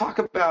let's talk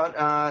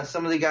about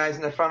some of the guys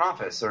in the front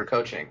office or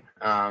coaching.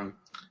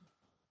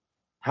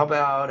 How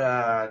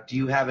about do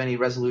you have any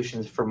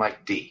resolutions for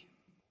Mike D?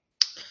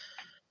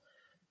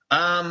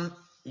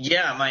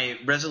 Yeah, my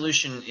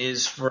resolution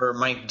is for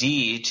Mike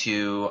D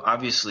to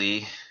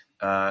obviously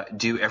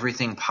do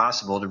everything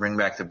possible to bring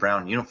back the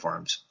brown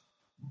uniforms.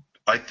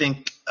 I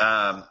think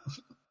that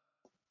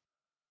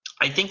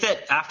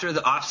after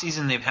the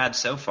offseason they've had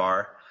so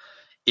far,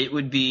 it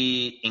would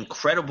be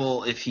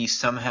incredible if he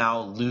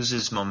somehow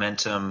loses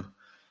momentum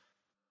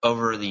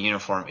over the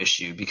uniform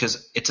issue,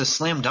 because it's a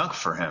slam dunk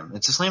for him.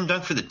 It's a slam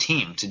dunk for the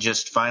team to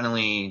just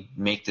finally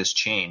make this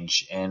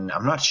change. And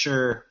I'm not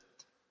sure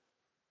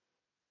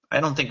 – I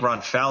don't think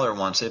Ron Fowler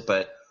wants it,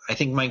 but I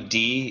think Mike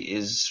D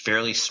is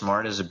fairly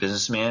smart as a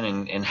businessman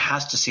and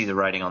has to see the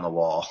writing on the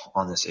wall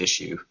on this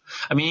issue.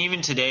 I mean,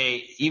 even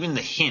today, even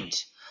the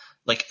hint,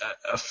 like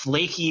a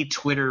flaky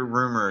Twitter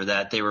rumor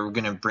that they were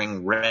going to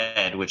bring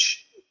red,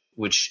 which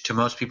to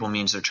most people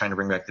means they're trying to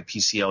bring back the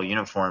PCL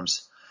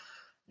uniforms,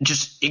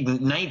 just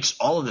ignites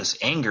all of this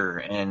anger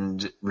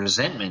and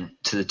resentment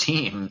to the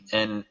team.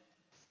 And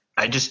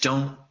I just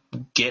don't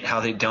get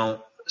how they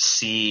don't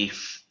see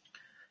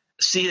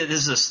that this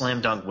is a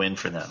slam dunk win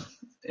for them.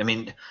 I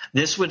mean,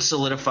 this would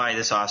solidify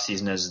this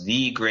offseason as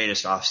the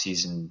greatest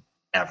offseason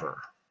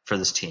ever for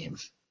this team.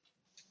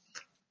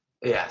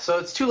 Yeah, so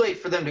it's too late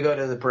for them to go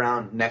to the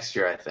Brown next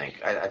year, I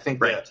think. I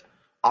think Right. the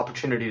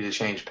opportunity to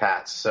change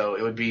paths. So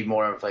it would be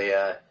more of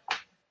a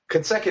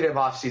consecutive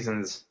off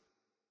seasons,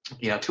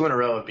 2 in a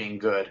row of being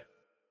good.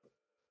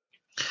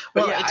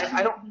 But Well, yeah,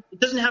 I don't. it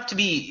doesn't have to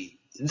be.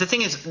 The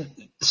thing is,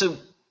 so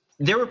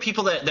there were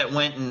people that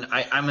went, and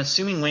I'm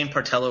assuming Wayne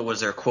Partello was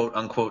their quote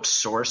unquote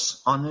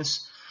source on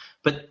this,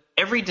 but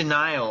every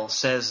denial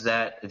says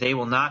that they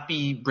will not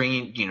be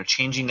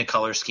changing the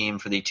color scheme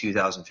for the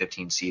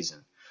 2015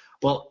 season.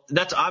 Well,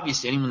 that's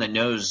obvious to anyone that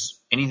knows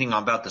anything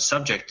about the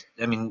subject.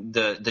 I mean,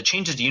 the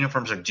changes to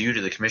uniforms are due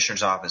to the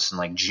commissioner's office in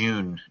like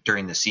June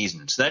during the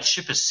season. So that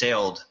ship has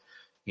sailed,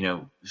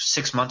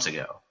 6 months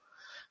ago.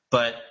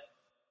 But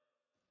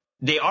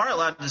they are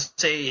allowed to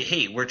say,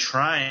 hey, we're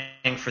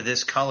trying for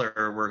this color.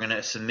 We're going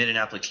to submit an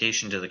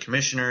application to the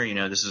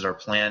commissioner. This is our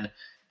plan.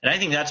 And I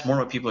think that's more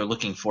what people are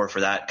looking for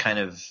that kind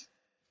of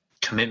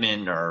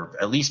commitment or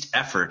at least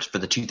effort for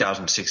the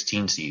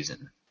 2016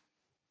 season,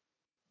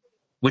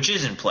 which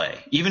is in play.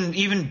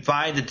 Even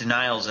by the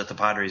denials that the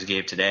Padres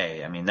gave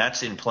today, I mean,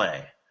 that's in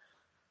play.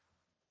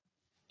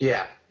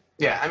 Yeah.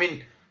 I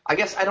mean, I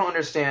guess I don't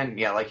understand.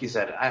 Yeah, like you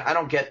said, I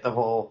don't get the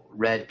whole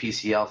red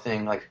PCL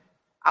thing. Like,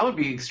 I would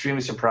be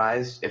extremely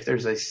surprised if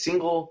there's a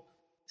single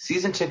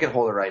season ticket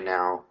holder right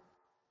now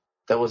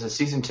that was a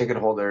season ticket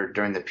holder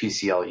during the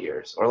PCL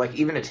years, or like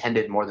even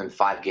attended more than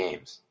 5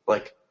 games.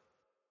 Like,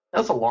 that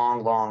was a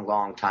long, long,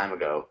 long time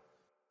ago.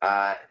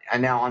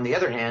 And now, on the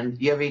other hand,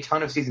 you have a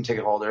ton of season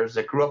ticket holders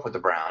that grew up with the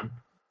Brown.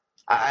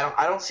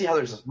 I don't see how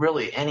there's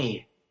really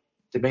any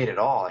debate at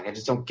all. Like, I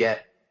just don't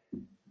get.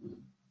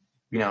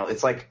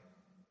 It's like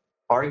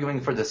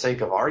arguing for the sake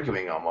of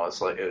arguing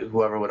almost. Like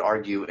whoever would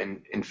argue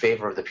in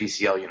favor of the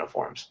PCL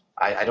uniforms.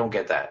 I don't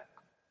get that.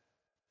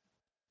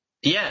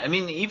 Yeah, I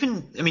mean,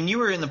 you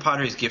were in the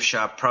Padres gift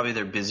shop, probably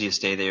their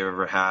busiest day they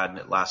ever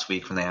had last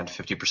week when they had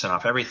 50%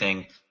 off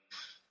everything.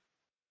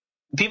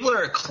 People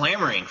are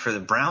clamoring for the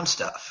Brown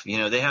stuff.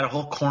 They had a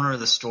whole corner of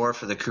the store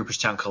for the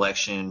Cooperstown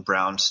collection,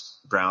 Brown,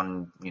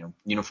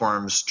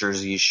 uniforms,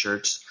 jerseys,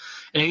 shirts.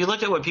 And if you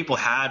looked at what people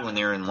had when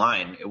they were in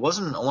line, it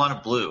wasn't a lot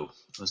of blue.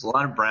 It was a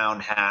lot of brown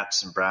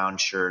hats and brown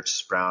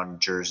shirts, brown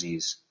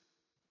jerseys.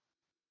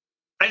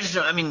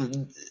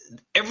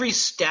 Every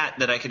stat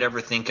that I could ever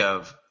think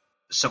of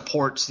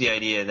supports the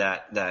idea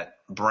that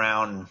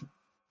Brown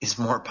is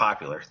more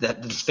popular,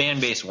 that the fan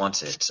base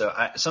wants it. So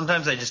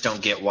sometimes I just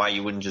don't get why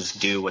you wouldn't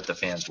just do what the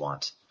fans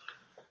want.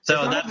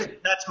 So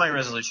that's my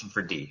resolution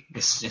for D,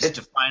 is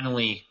to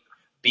finally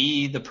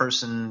be the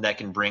person that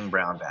can bring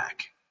Brown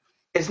back.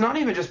 It's not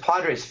even just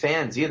Padres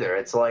fans either.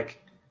 It's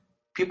like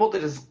people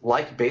that just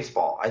like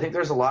baseball. I think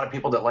there's a lot of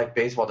people that like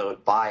baseball that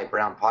would buy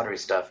Brown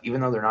Padres stuff,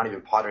 even though they're not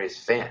even Padres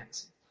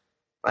fans.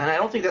 And I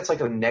don't think that's like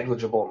a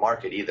negligible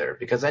market either,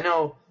 because I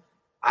know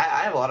I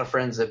have a lot of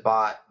friends that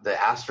bought the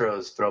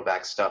Astros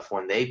throwback stuff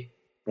when they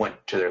went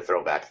to their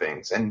throwback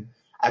things. And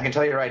I can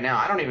tell you right now,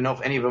 I don't even know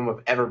if any of them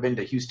have ever been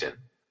to Houston.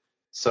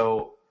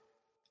 So,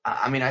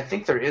 I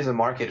think there is a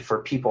market for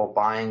people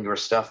buying your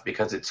stuff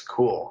because it's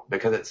cool,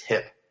 because it's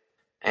hip.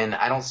 And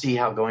I don't see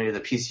how going to the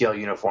PCL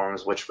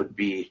uniforms, which would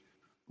be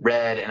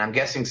red, and I'm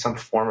guessing some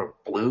form of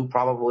blue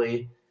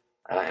probably,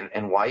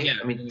 and white. Yeah,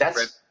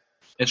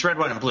 it's red,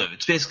 white, and blue.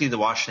 It's basically the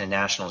Washington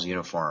Nationals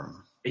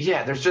uniform.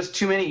 Yeah, there's just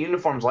too many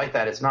uniforms like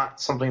that. It's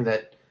not something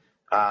that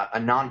a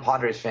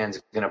non-Padres fan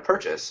is going to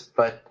purchase.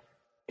 But,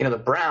 the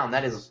Brown,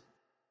 that is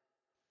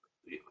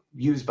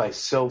used by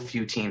so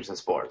few teams in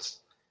sports.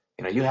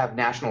 You have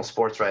national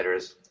sports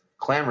writers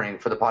clamoring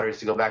for the Padres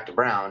to go back to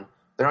Brown.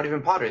 They're not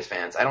even Padres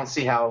fans. I don't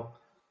see how,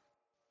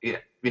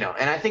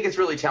 and I think it's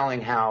really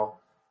telling how,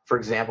 for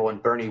example, when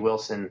Bernie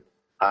Wilson,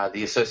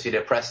 the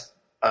Associated Press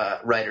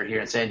writer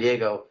here in San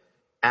Diego,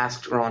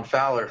 asked Ron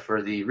Fowler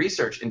for the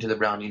research into the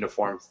Brown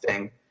uniform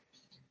thing,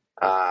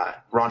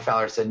 Ron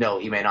Fowler said no,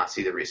 he may not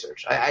see the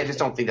research. I just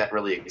don't think that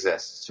really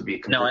exists, to be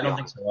completely honest. No, I don't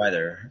think so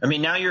either.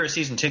 Now you're a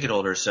season ticket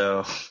holder,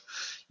 so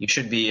you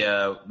should be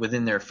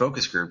within their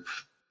focus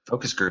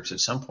groups at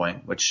some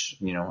point, which,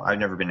 I've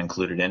never been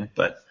included in,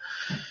 but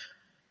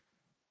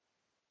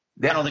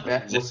I don't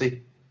think we'll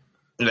see.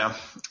 Yeah.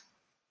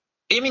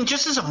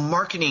 Just as a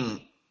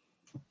marketing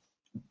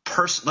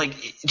person,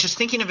 just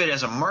thinking of it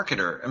as a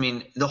marketer,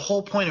 the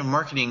whole point of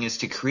marketing is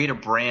to create a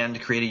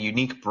brand, create a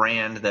unique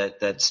brand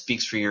that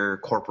speaks for your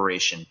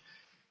corporation.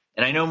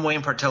 And I know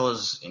Wayne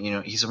Partello's,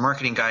 he's a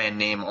marketing guy in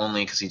name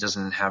only because he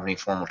doesn't have any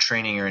formal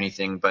training or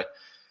anything, but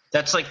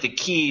that's like the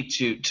key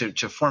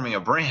to forming a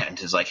brand,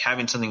 is like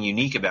having something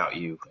unique about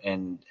you.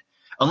 And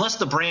unless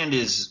the brand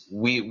is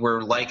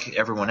we're like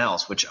everyone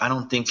else, which I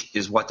don't think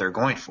is what they're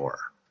going for.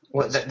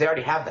 Well, they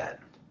already have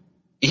that.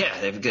 Yeah,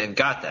 they've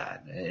got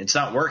that. It's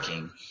not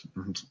working.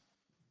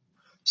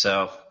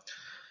 So,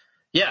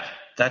 yeah,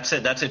 that's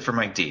it. That's it for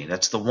Mike D.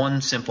 That's the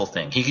one simple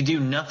thing. He could do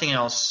nothing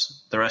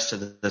else the rest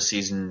of the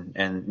season,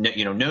 and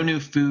no new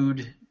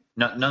food,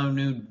 no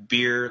new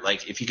beer.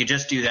 Like, if you could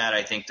just do that,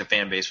 I think the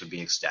fan base would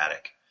be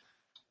ecstatic.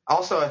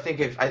 Also, I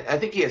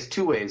think he has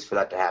two ways for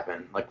that to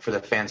happen, like for the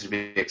fans to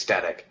be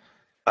ecstatic.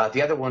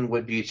 The other one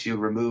would be to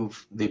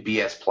remove the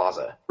BS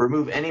Plaza,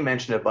 remove any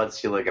mention of Bud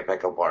Selig at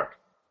Petco Park.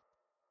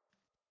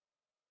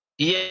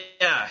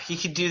 Yeah, he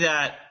could do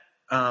that.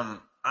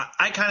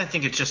 I kind of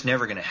think it's just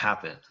never going to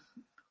happen.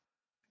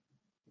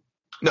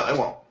 No, it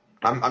won't.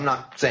 I'm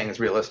not saying it's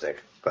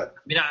realistic, but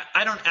I mean,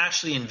 I don't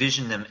actually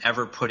envision them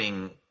ever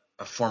putting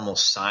a formal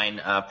sign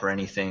up or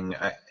anything.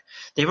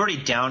 They've already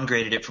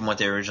downgraded it from what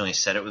they originally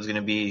said it was going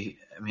to be.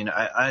 I mean,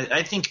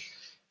 I think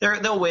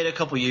they'll wait a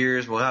couple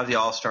years. We'll have the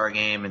All-Star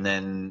game, and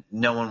then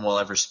no one will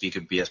ever speak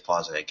of BS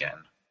Plaza again.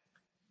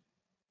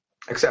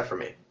 Except for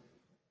me.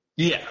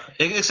 Yeah,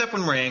 except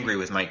when we're angry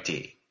with Mike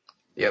D.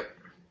 Yep.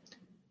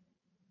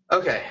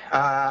 Okay,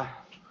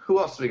 who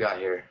else do we got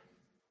here?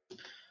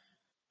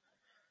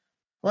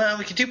 Well,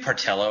 we could do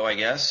Partello, I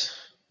guess.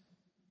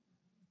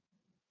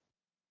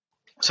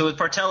 So with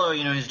Partello,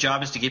 his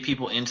job is to get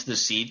people into the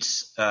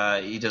seats.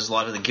 He does a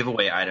lot of the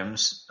giveaway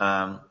items.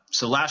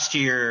 So last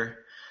year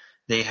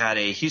they had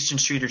a Houston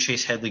Street or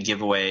Chase Headley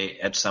giveaway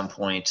at some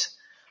point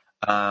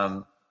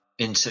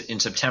in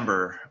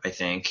September, I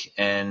think.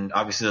 And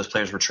obviously those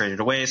players were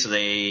traded away, so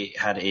they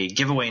had a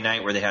giveaway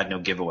night where they had no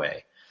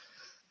giveaway.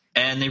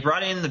 And they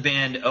brought in the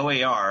band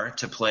OAR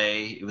to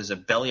play. It was a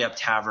Belly Up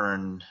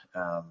Tavern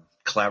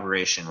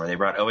collaboration where they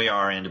brought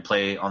OAR in to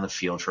play on the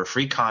field for a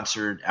free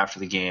concert after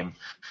the game.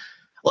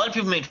 A lot of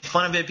people made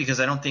fun of it because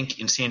I don't think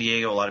in San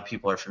Diego a lot of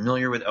people are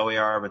familiar with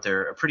OAR, but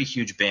they're a pretty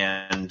huge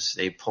band.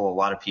 They pull a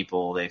lot of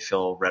people. They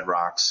fill Red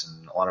Rocks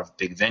and a lot of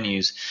big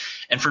venues.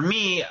 And for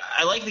me,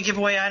 I like the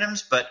giveaway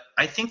items, but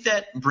I think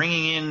that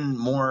bringing in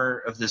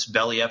more of this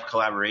Belly Up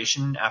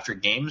collaboration after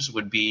games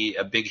would be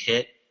a big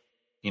hit,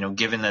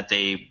 given that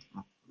they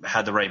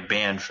had the right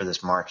band for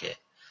this market.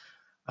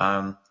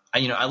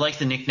 I like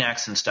the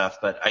knickknacks and stuff,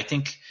 but I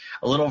think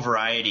a little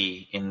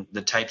variety in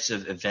the types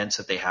of events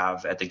that they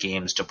have at the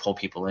games to pull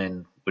people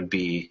in would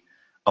be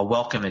a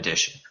welcome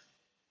addition.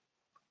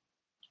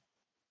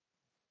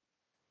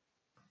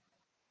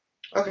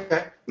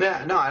 Okay.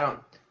 Yeah, no, I'm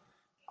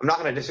not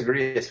going to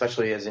disagree,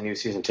 especially as a new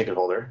season ticket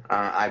holder.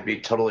 I'd be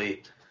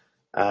totally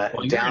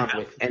down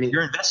with any.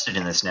 You're invested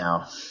in this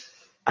now.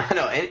 I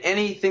know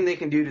anything they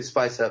can do to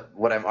spice up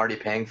what I'm already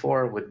paying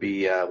for would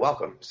be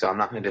welcome. So I'm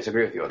not going to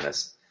disagree with you on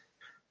this.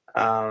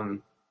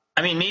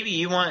 I mean, maybe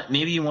you want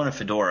a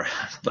fedora,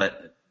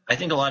 but I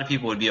think a lot of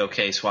people would be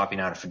okay swapping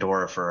out a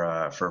fedora for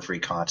a free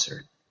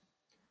concert.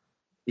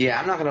 Yeah,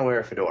 I'm not going to wear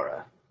a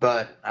fedora,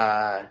 but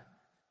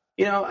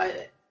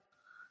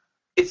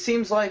it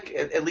seems like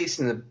at least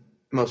in the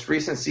most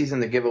recent season,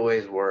 the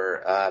giveaways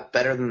were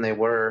better than they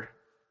were,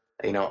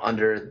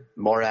 under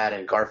Morad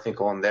and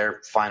Garfinkel in their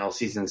final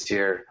seasons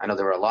here. I know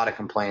there were a lot of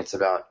complaints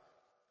about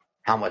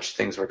how much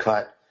things were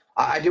cut.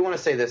 I do want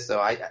to say this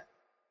though.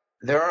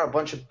 There are a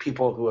bunch of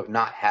people who have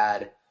not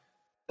had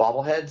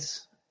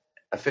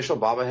official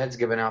bobbleheads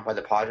given out by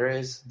the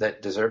Padres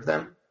that deserve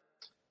them.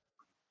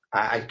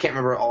 I can't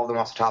remember all of them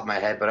off the top of my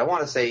head, but I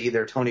want to say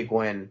either Tony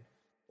Gwynn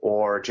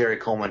or Jerry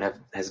Coleman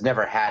has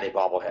never had a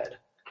bobblehead.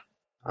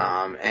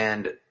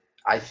 And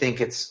I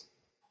think it's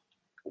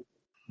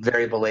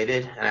very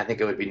belated, and I think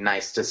it would be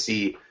nice to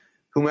see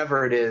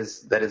whomever it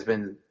is that has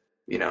been,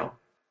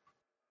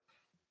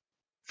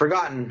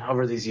 forgotten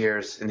over these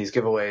years in these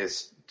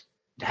giveaways,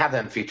 have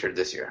them featured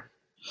this year.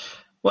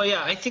 Well,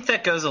 yeah, I think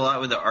that goes a lot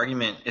with the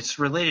argument. It's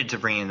related to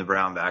bringing the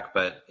Brown back,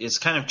 but it's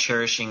kind of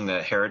cherishing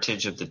the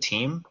heritage of the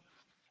team.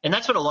 And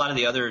that's what a lot of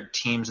the other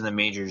teams in the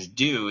majors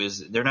do,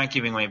 is they're not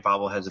giving away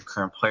bobbleheads of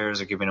current players.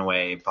 They're giving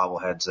away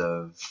bobbleheads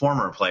of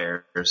former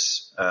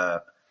players. I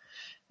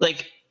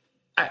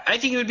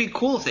think it would be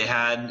cool if they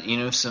had,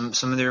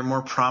 some of their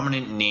more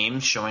prominent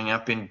names showing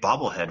up in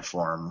bobblehead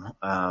form.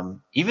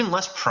 Even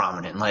less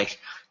prominent. Like,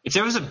 if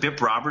there was a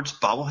Bip Roberts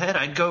bobblehead,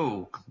 I'd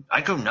go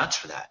nuts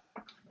for that.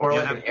 Or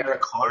like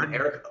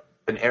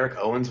an Eric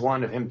Owens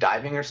one of him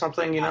diving or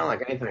something,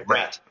 like anything like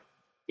that.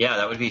 Yeah,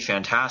 that would be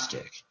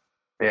fantastic.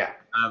 Yeah.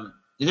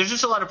 There's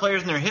just a lot of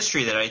players in their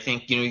history that I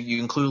think,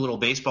 you include a little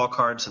baseball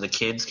card so the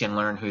kids can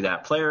learn who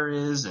that player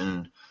is.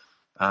 And,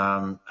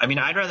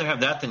 I'd rather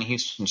have that than a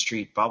Houston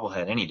Street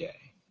bobblehead any day.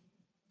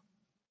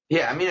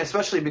 Yeah,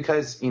 especially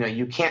because,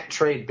 you can't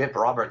trade Bip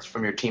Roberts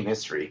from your team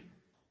history.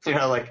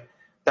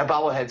 That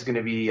bobblehead's going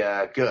to be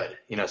good.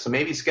 So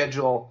maybe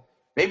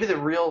the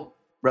real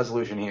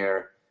resolution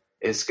here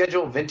is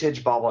schedule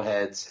vintage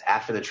bobbleheads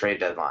after the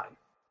trade deadline.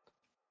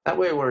 That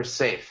way we're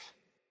safe.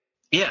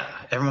 Yeah,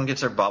 everyone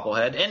gets their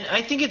bobblehead. And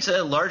I think it's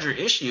a larger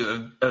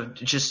issue of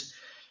just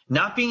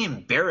not being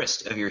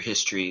embarrassed of your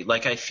history.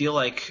 Like, I feel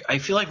like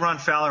Ron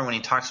Fowler, when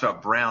he talks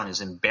about Brown,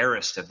 is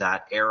embarrassed of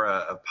that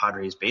era of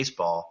Padres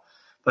baseball.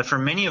 But for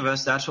many of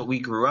us, that's what we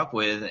grew up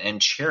with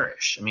and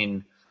cherish.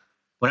 When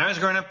I was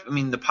growing up,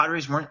 the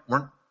Padres weren't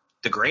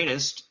the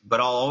greatest, but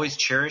I'll always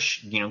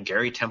cherish,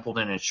 Gary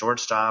Templeton at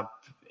shortstop,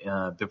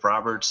 Bip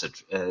Roberts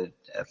at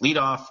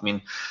leadoff.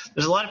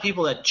 There's a lot of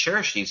people that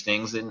cherish these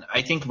things, and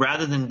I think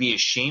rather than be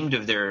ashamed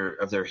of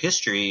their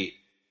history,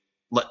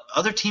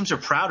 other teams are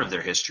proud of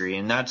their history,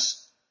 and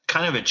that's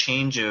kind of a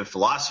change of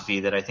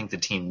philosophy that I think the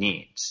team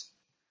needs.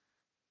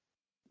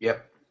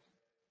 Yep.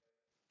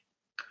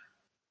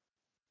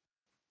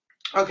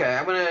 Okay,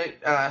 I'm going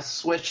to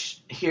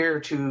switch here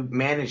to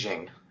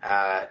managing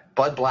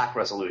Bud Black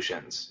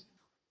resolutions.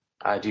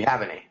 Do you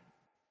have any?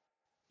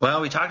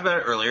 Well, we talked about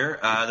it earlier.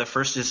 The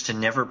first is to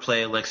never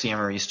play Alexi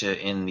Amarista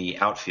in the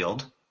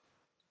outfield.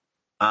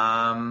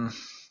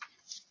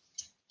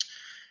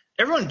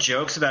 Everyone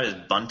jokes about his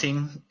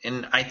bunting,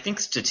 and I think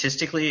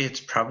statistically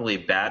it's probably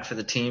bad for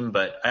the team,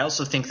 but I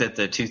also think that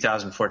the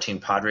 2014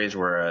 Padres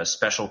were a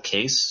special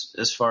case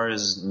as far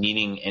as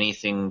needing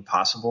anything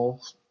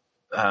possible.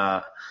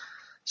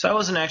 So I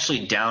wasn't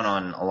actually down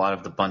on a lot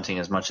of the bunting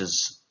as much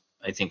as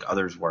I think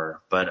others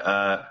were.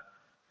 But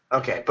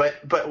okay,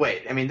 but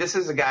wait. I mean, this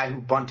is a guy who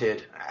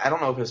bunted. I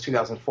don't know if it was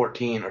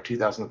 2014 or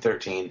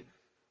 2013,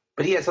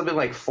 but he had something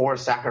like 4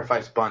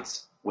 sacrifice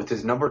bunts with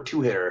his number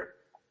 2 hitter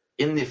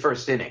in the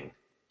first inning,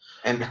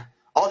 and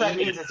all that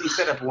means is he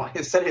at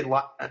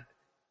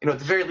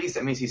the very least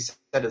that means he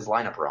set his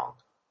lineup wrong.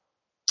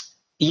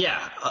 Yeah,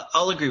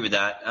 I'll agree with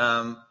that.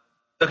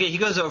 Okay, he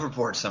goes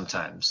overboard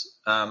sometimes.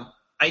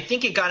 I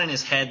think it got in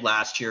his head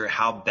last year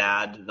how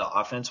bad the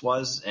offense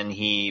was, and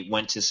he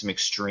went to some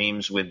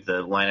extremes with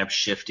the lineup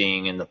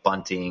shifting and the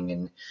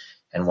bunting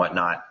and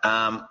whatnot.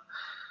 I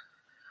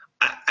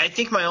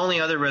think my only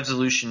other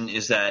resolution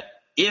is that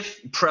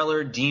if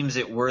Preller deems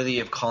it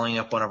worthy of calling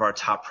up one of our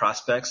top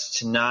prospects,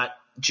 to not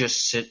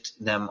just sit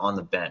them on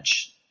the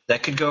bench.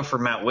 That could go for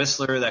Matt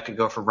Whistler, that could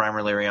go for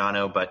Reimer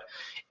Liriano, but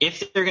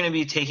if they're going to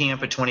be taking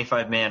up a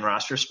 25-man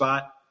roster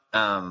spot,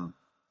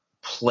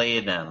 play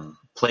them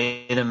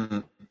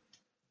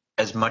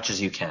as much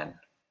as you can.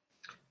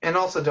 And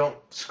also don't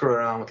screw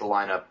around with the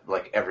lineup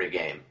like every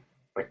game.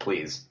 Like,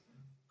 please.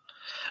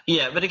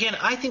 Yeah, but again,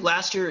 I think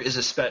last year is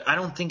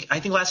I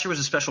think last year was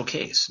a special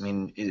case. I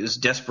mean, it was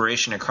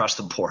desperation across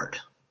the board.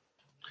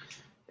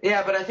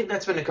 Yeah, but I think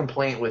that's been a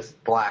complaint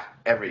with Black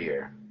every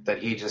year, that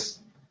he just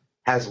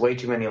has way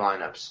too many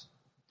lineups.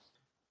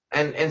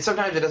 And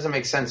sometimes it doesn't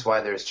make sense why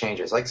there's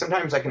changes. Like,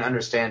 sometimes I can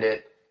understand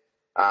it,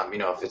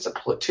 if it's a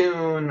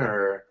platoon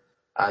or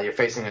you're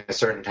facing a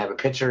certain type of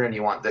pitcher and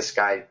you want this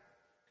guy,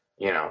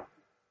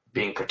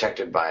 being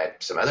protected by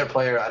some other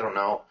player. I don't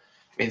know.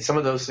 I mean, some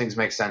of those things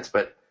make sense,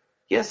 but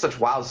he has such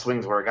wild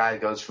swings where a guy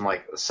goes from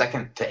like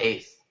 2nd to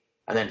 8th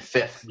and then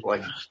 5th,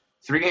 like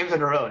 3 games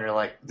in a row, and you're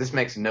like, this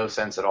makes no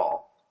sense at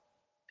all.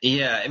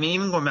 Yeah, I mean,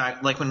 even going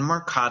back, like when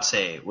Mark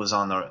Kotze was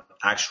on the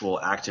actual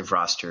active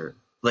roster,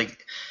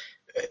 like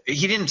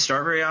he didn't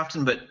start very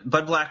often, but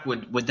Bud Black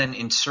would then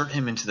insert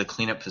him into the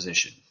cleanup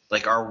position.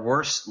 Like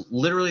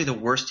literally the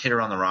worst hitter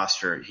on the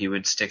roster, he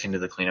would stick into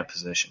the cleanup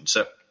position.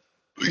 So,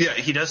 yeah,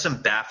 he does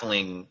some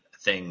baffling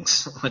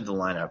things with the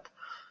lineup.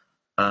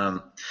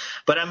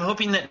 But I'm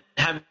hoping that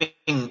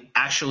having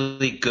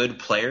actually good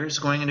players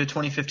going into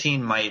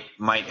 2015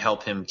 might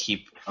help him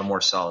keep a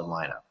more solid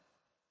lineup.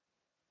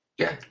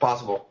 Yeah, it's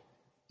possible.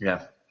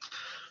 Yeah.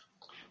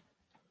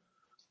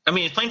 I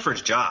mean, he's playing for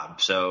his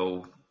job,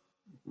 so,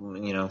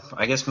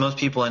 I guess most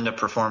people end up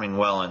performing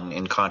well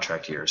in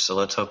contract years, so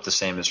let's hope the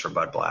same is for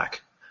Bud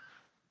Black.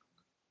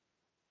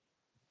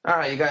 All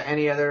right, you got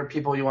any other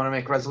people you want to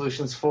make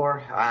resolutions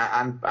for?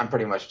 I'm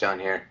pretty much done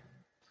here.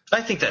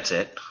 I think that's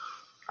it.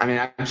 I mean,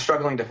 I'm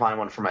struggling to find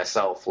one for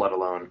myself, let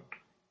alone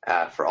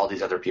for all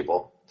these other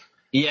people.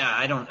 Yeah,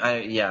 I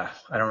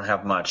don't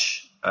have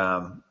much.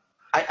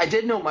 I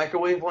did know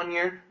microwave one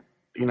year,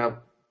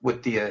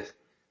 with the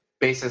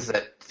basis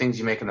that things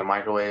you make in the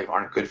microwave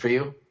aren't good for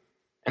you.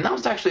 And that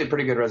was actually a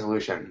pretty good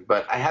resolution,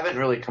 but I haven't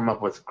really come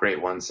up with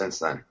great ones since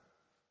then.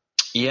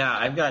 Yeah,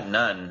 I've got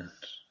none.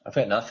 I've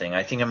got nothing.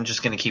 I think I'm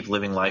just going to keep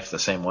living life the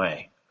same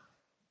way.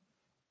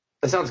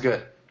 That sounds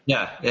good.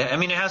 Yeah, I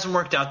mean, it hasn't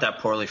worked out that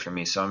poorly for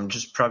me, so I'm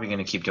just probably going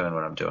to keep doing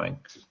what I'm doing.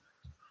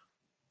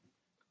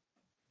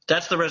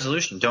 That's the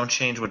resolution. Don't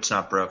change what's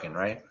not broken,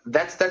 right?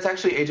 That's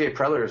actually AJ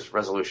Preller's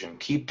resolution.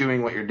 Keep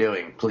doing what you're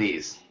doing,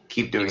 please.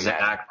 Keep doing that.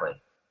 Exactly.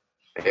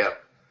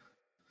 Yep.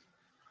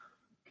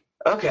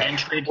 Okay.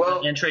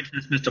 And trade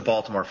Smith to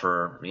Baltimore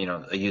for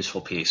a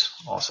useful piece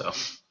also.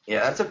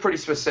 Yeah, that's a pretty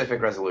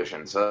specific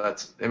resolution, so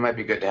it might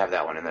be good to have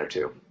that one in there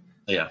too.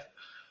 Yeah.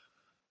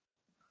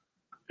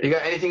 You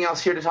got anything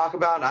else here to talk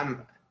about?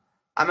 I'm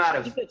out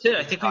of. I think that's it.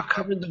 I think we've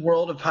covered the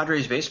world of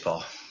Padres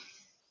baseball.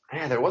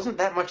 Yeah, there wasn't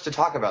that much to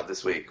talk about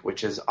this week,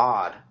 which is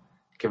odd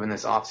given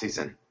this off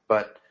season.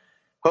 But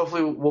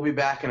hopefully we'll be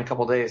back in a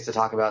couple days to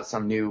talk about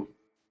some new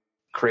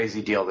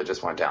crazy deal that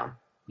just went down.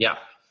 Yeah.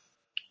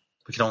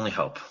 We can only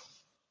hope.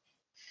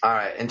 All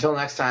right. Until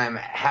next time,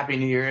 Happy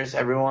New Year's,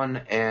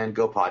 everyone, and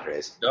go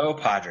Padres. Go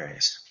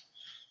Padres.